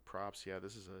give props. Yeah,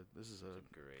 this is a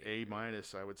great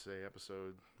A-, I would say,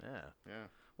 episode. Yeah. Yeah.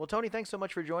 Well, Tony, thanks so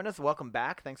much for joining us. Welcome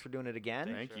back. Thanks for doing it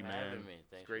again. Thank you, man. Having me.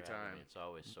 Thanks great for having time. me. It's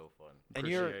always so fun. And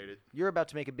Appreciate it. you're about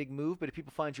to make a big move, but if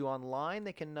people find you online,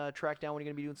 they can track down when you're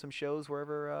going to be doing some shows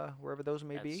wherever those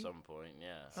may be. At some point,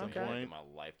 yeah. Okay. I get my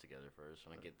life together first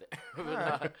when I get there.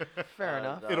 All right. Fair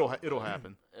enough. It'll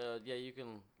happen. Yeah, you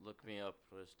can look me up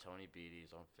as Tony Beatty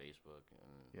on Facebook. And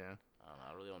Yeah.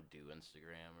 I really don't do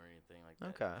Instagram or anything like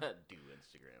that. Okay. Do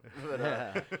Instagram. But,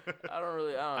 I don't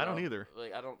really. I don't know. either.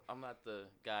 Like I'm not the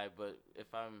guy. But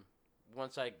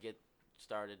once I get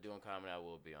started doing comedy, I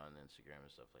will be on Instagram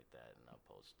and stuff like that, and I'll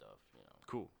post stuff.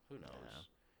 Cool. Who knows?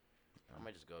 Yeah. I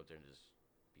might just go up there and just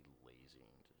be lazy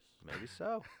and just Maybe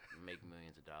so. make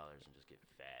millions of dollars and just get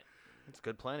fat. It's a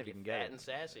good plan if you can get fat it. and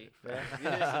sassy.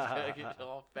 Yeah. Get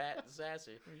all fat and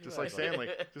sassy. Just like Stanley.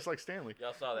 Just like Stanley.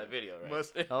 Y'all saw that video, right?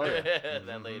 Must- Oh, yeah.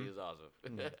 That lady is awesome.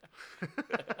 Man.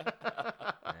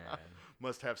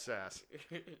 Must have sass.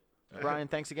 Brian,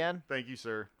 thanks again. Thank you,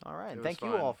 sir. All right. It And was thank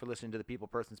you fun. all for listening to the People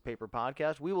Persons Paper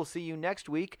podcast. We will see you next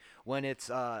week when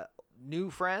it's new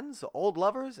friends, old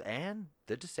lovers, and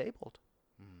the disabled.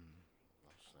 Oh,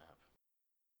 snap.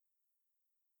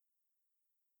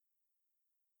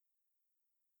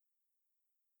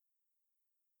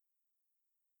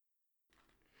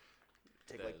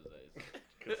 That was nice.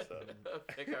 Good stuff.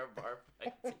 Pick our bar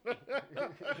fight team.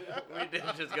 We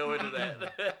didn't just go into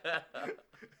that.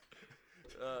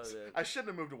 Oh, man. I shouldn't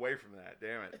have moved away from that.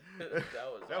 Damn it.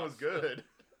 That was That was awesome. good.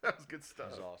 That was good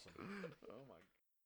stuff. That was awesome. Oh my God.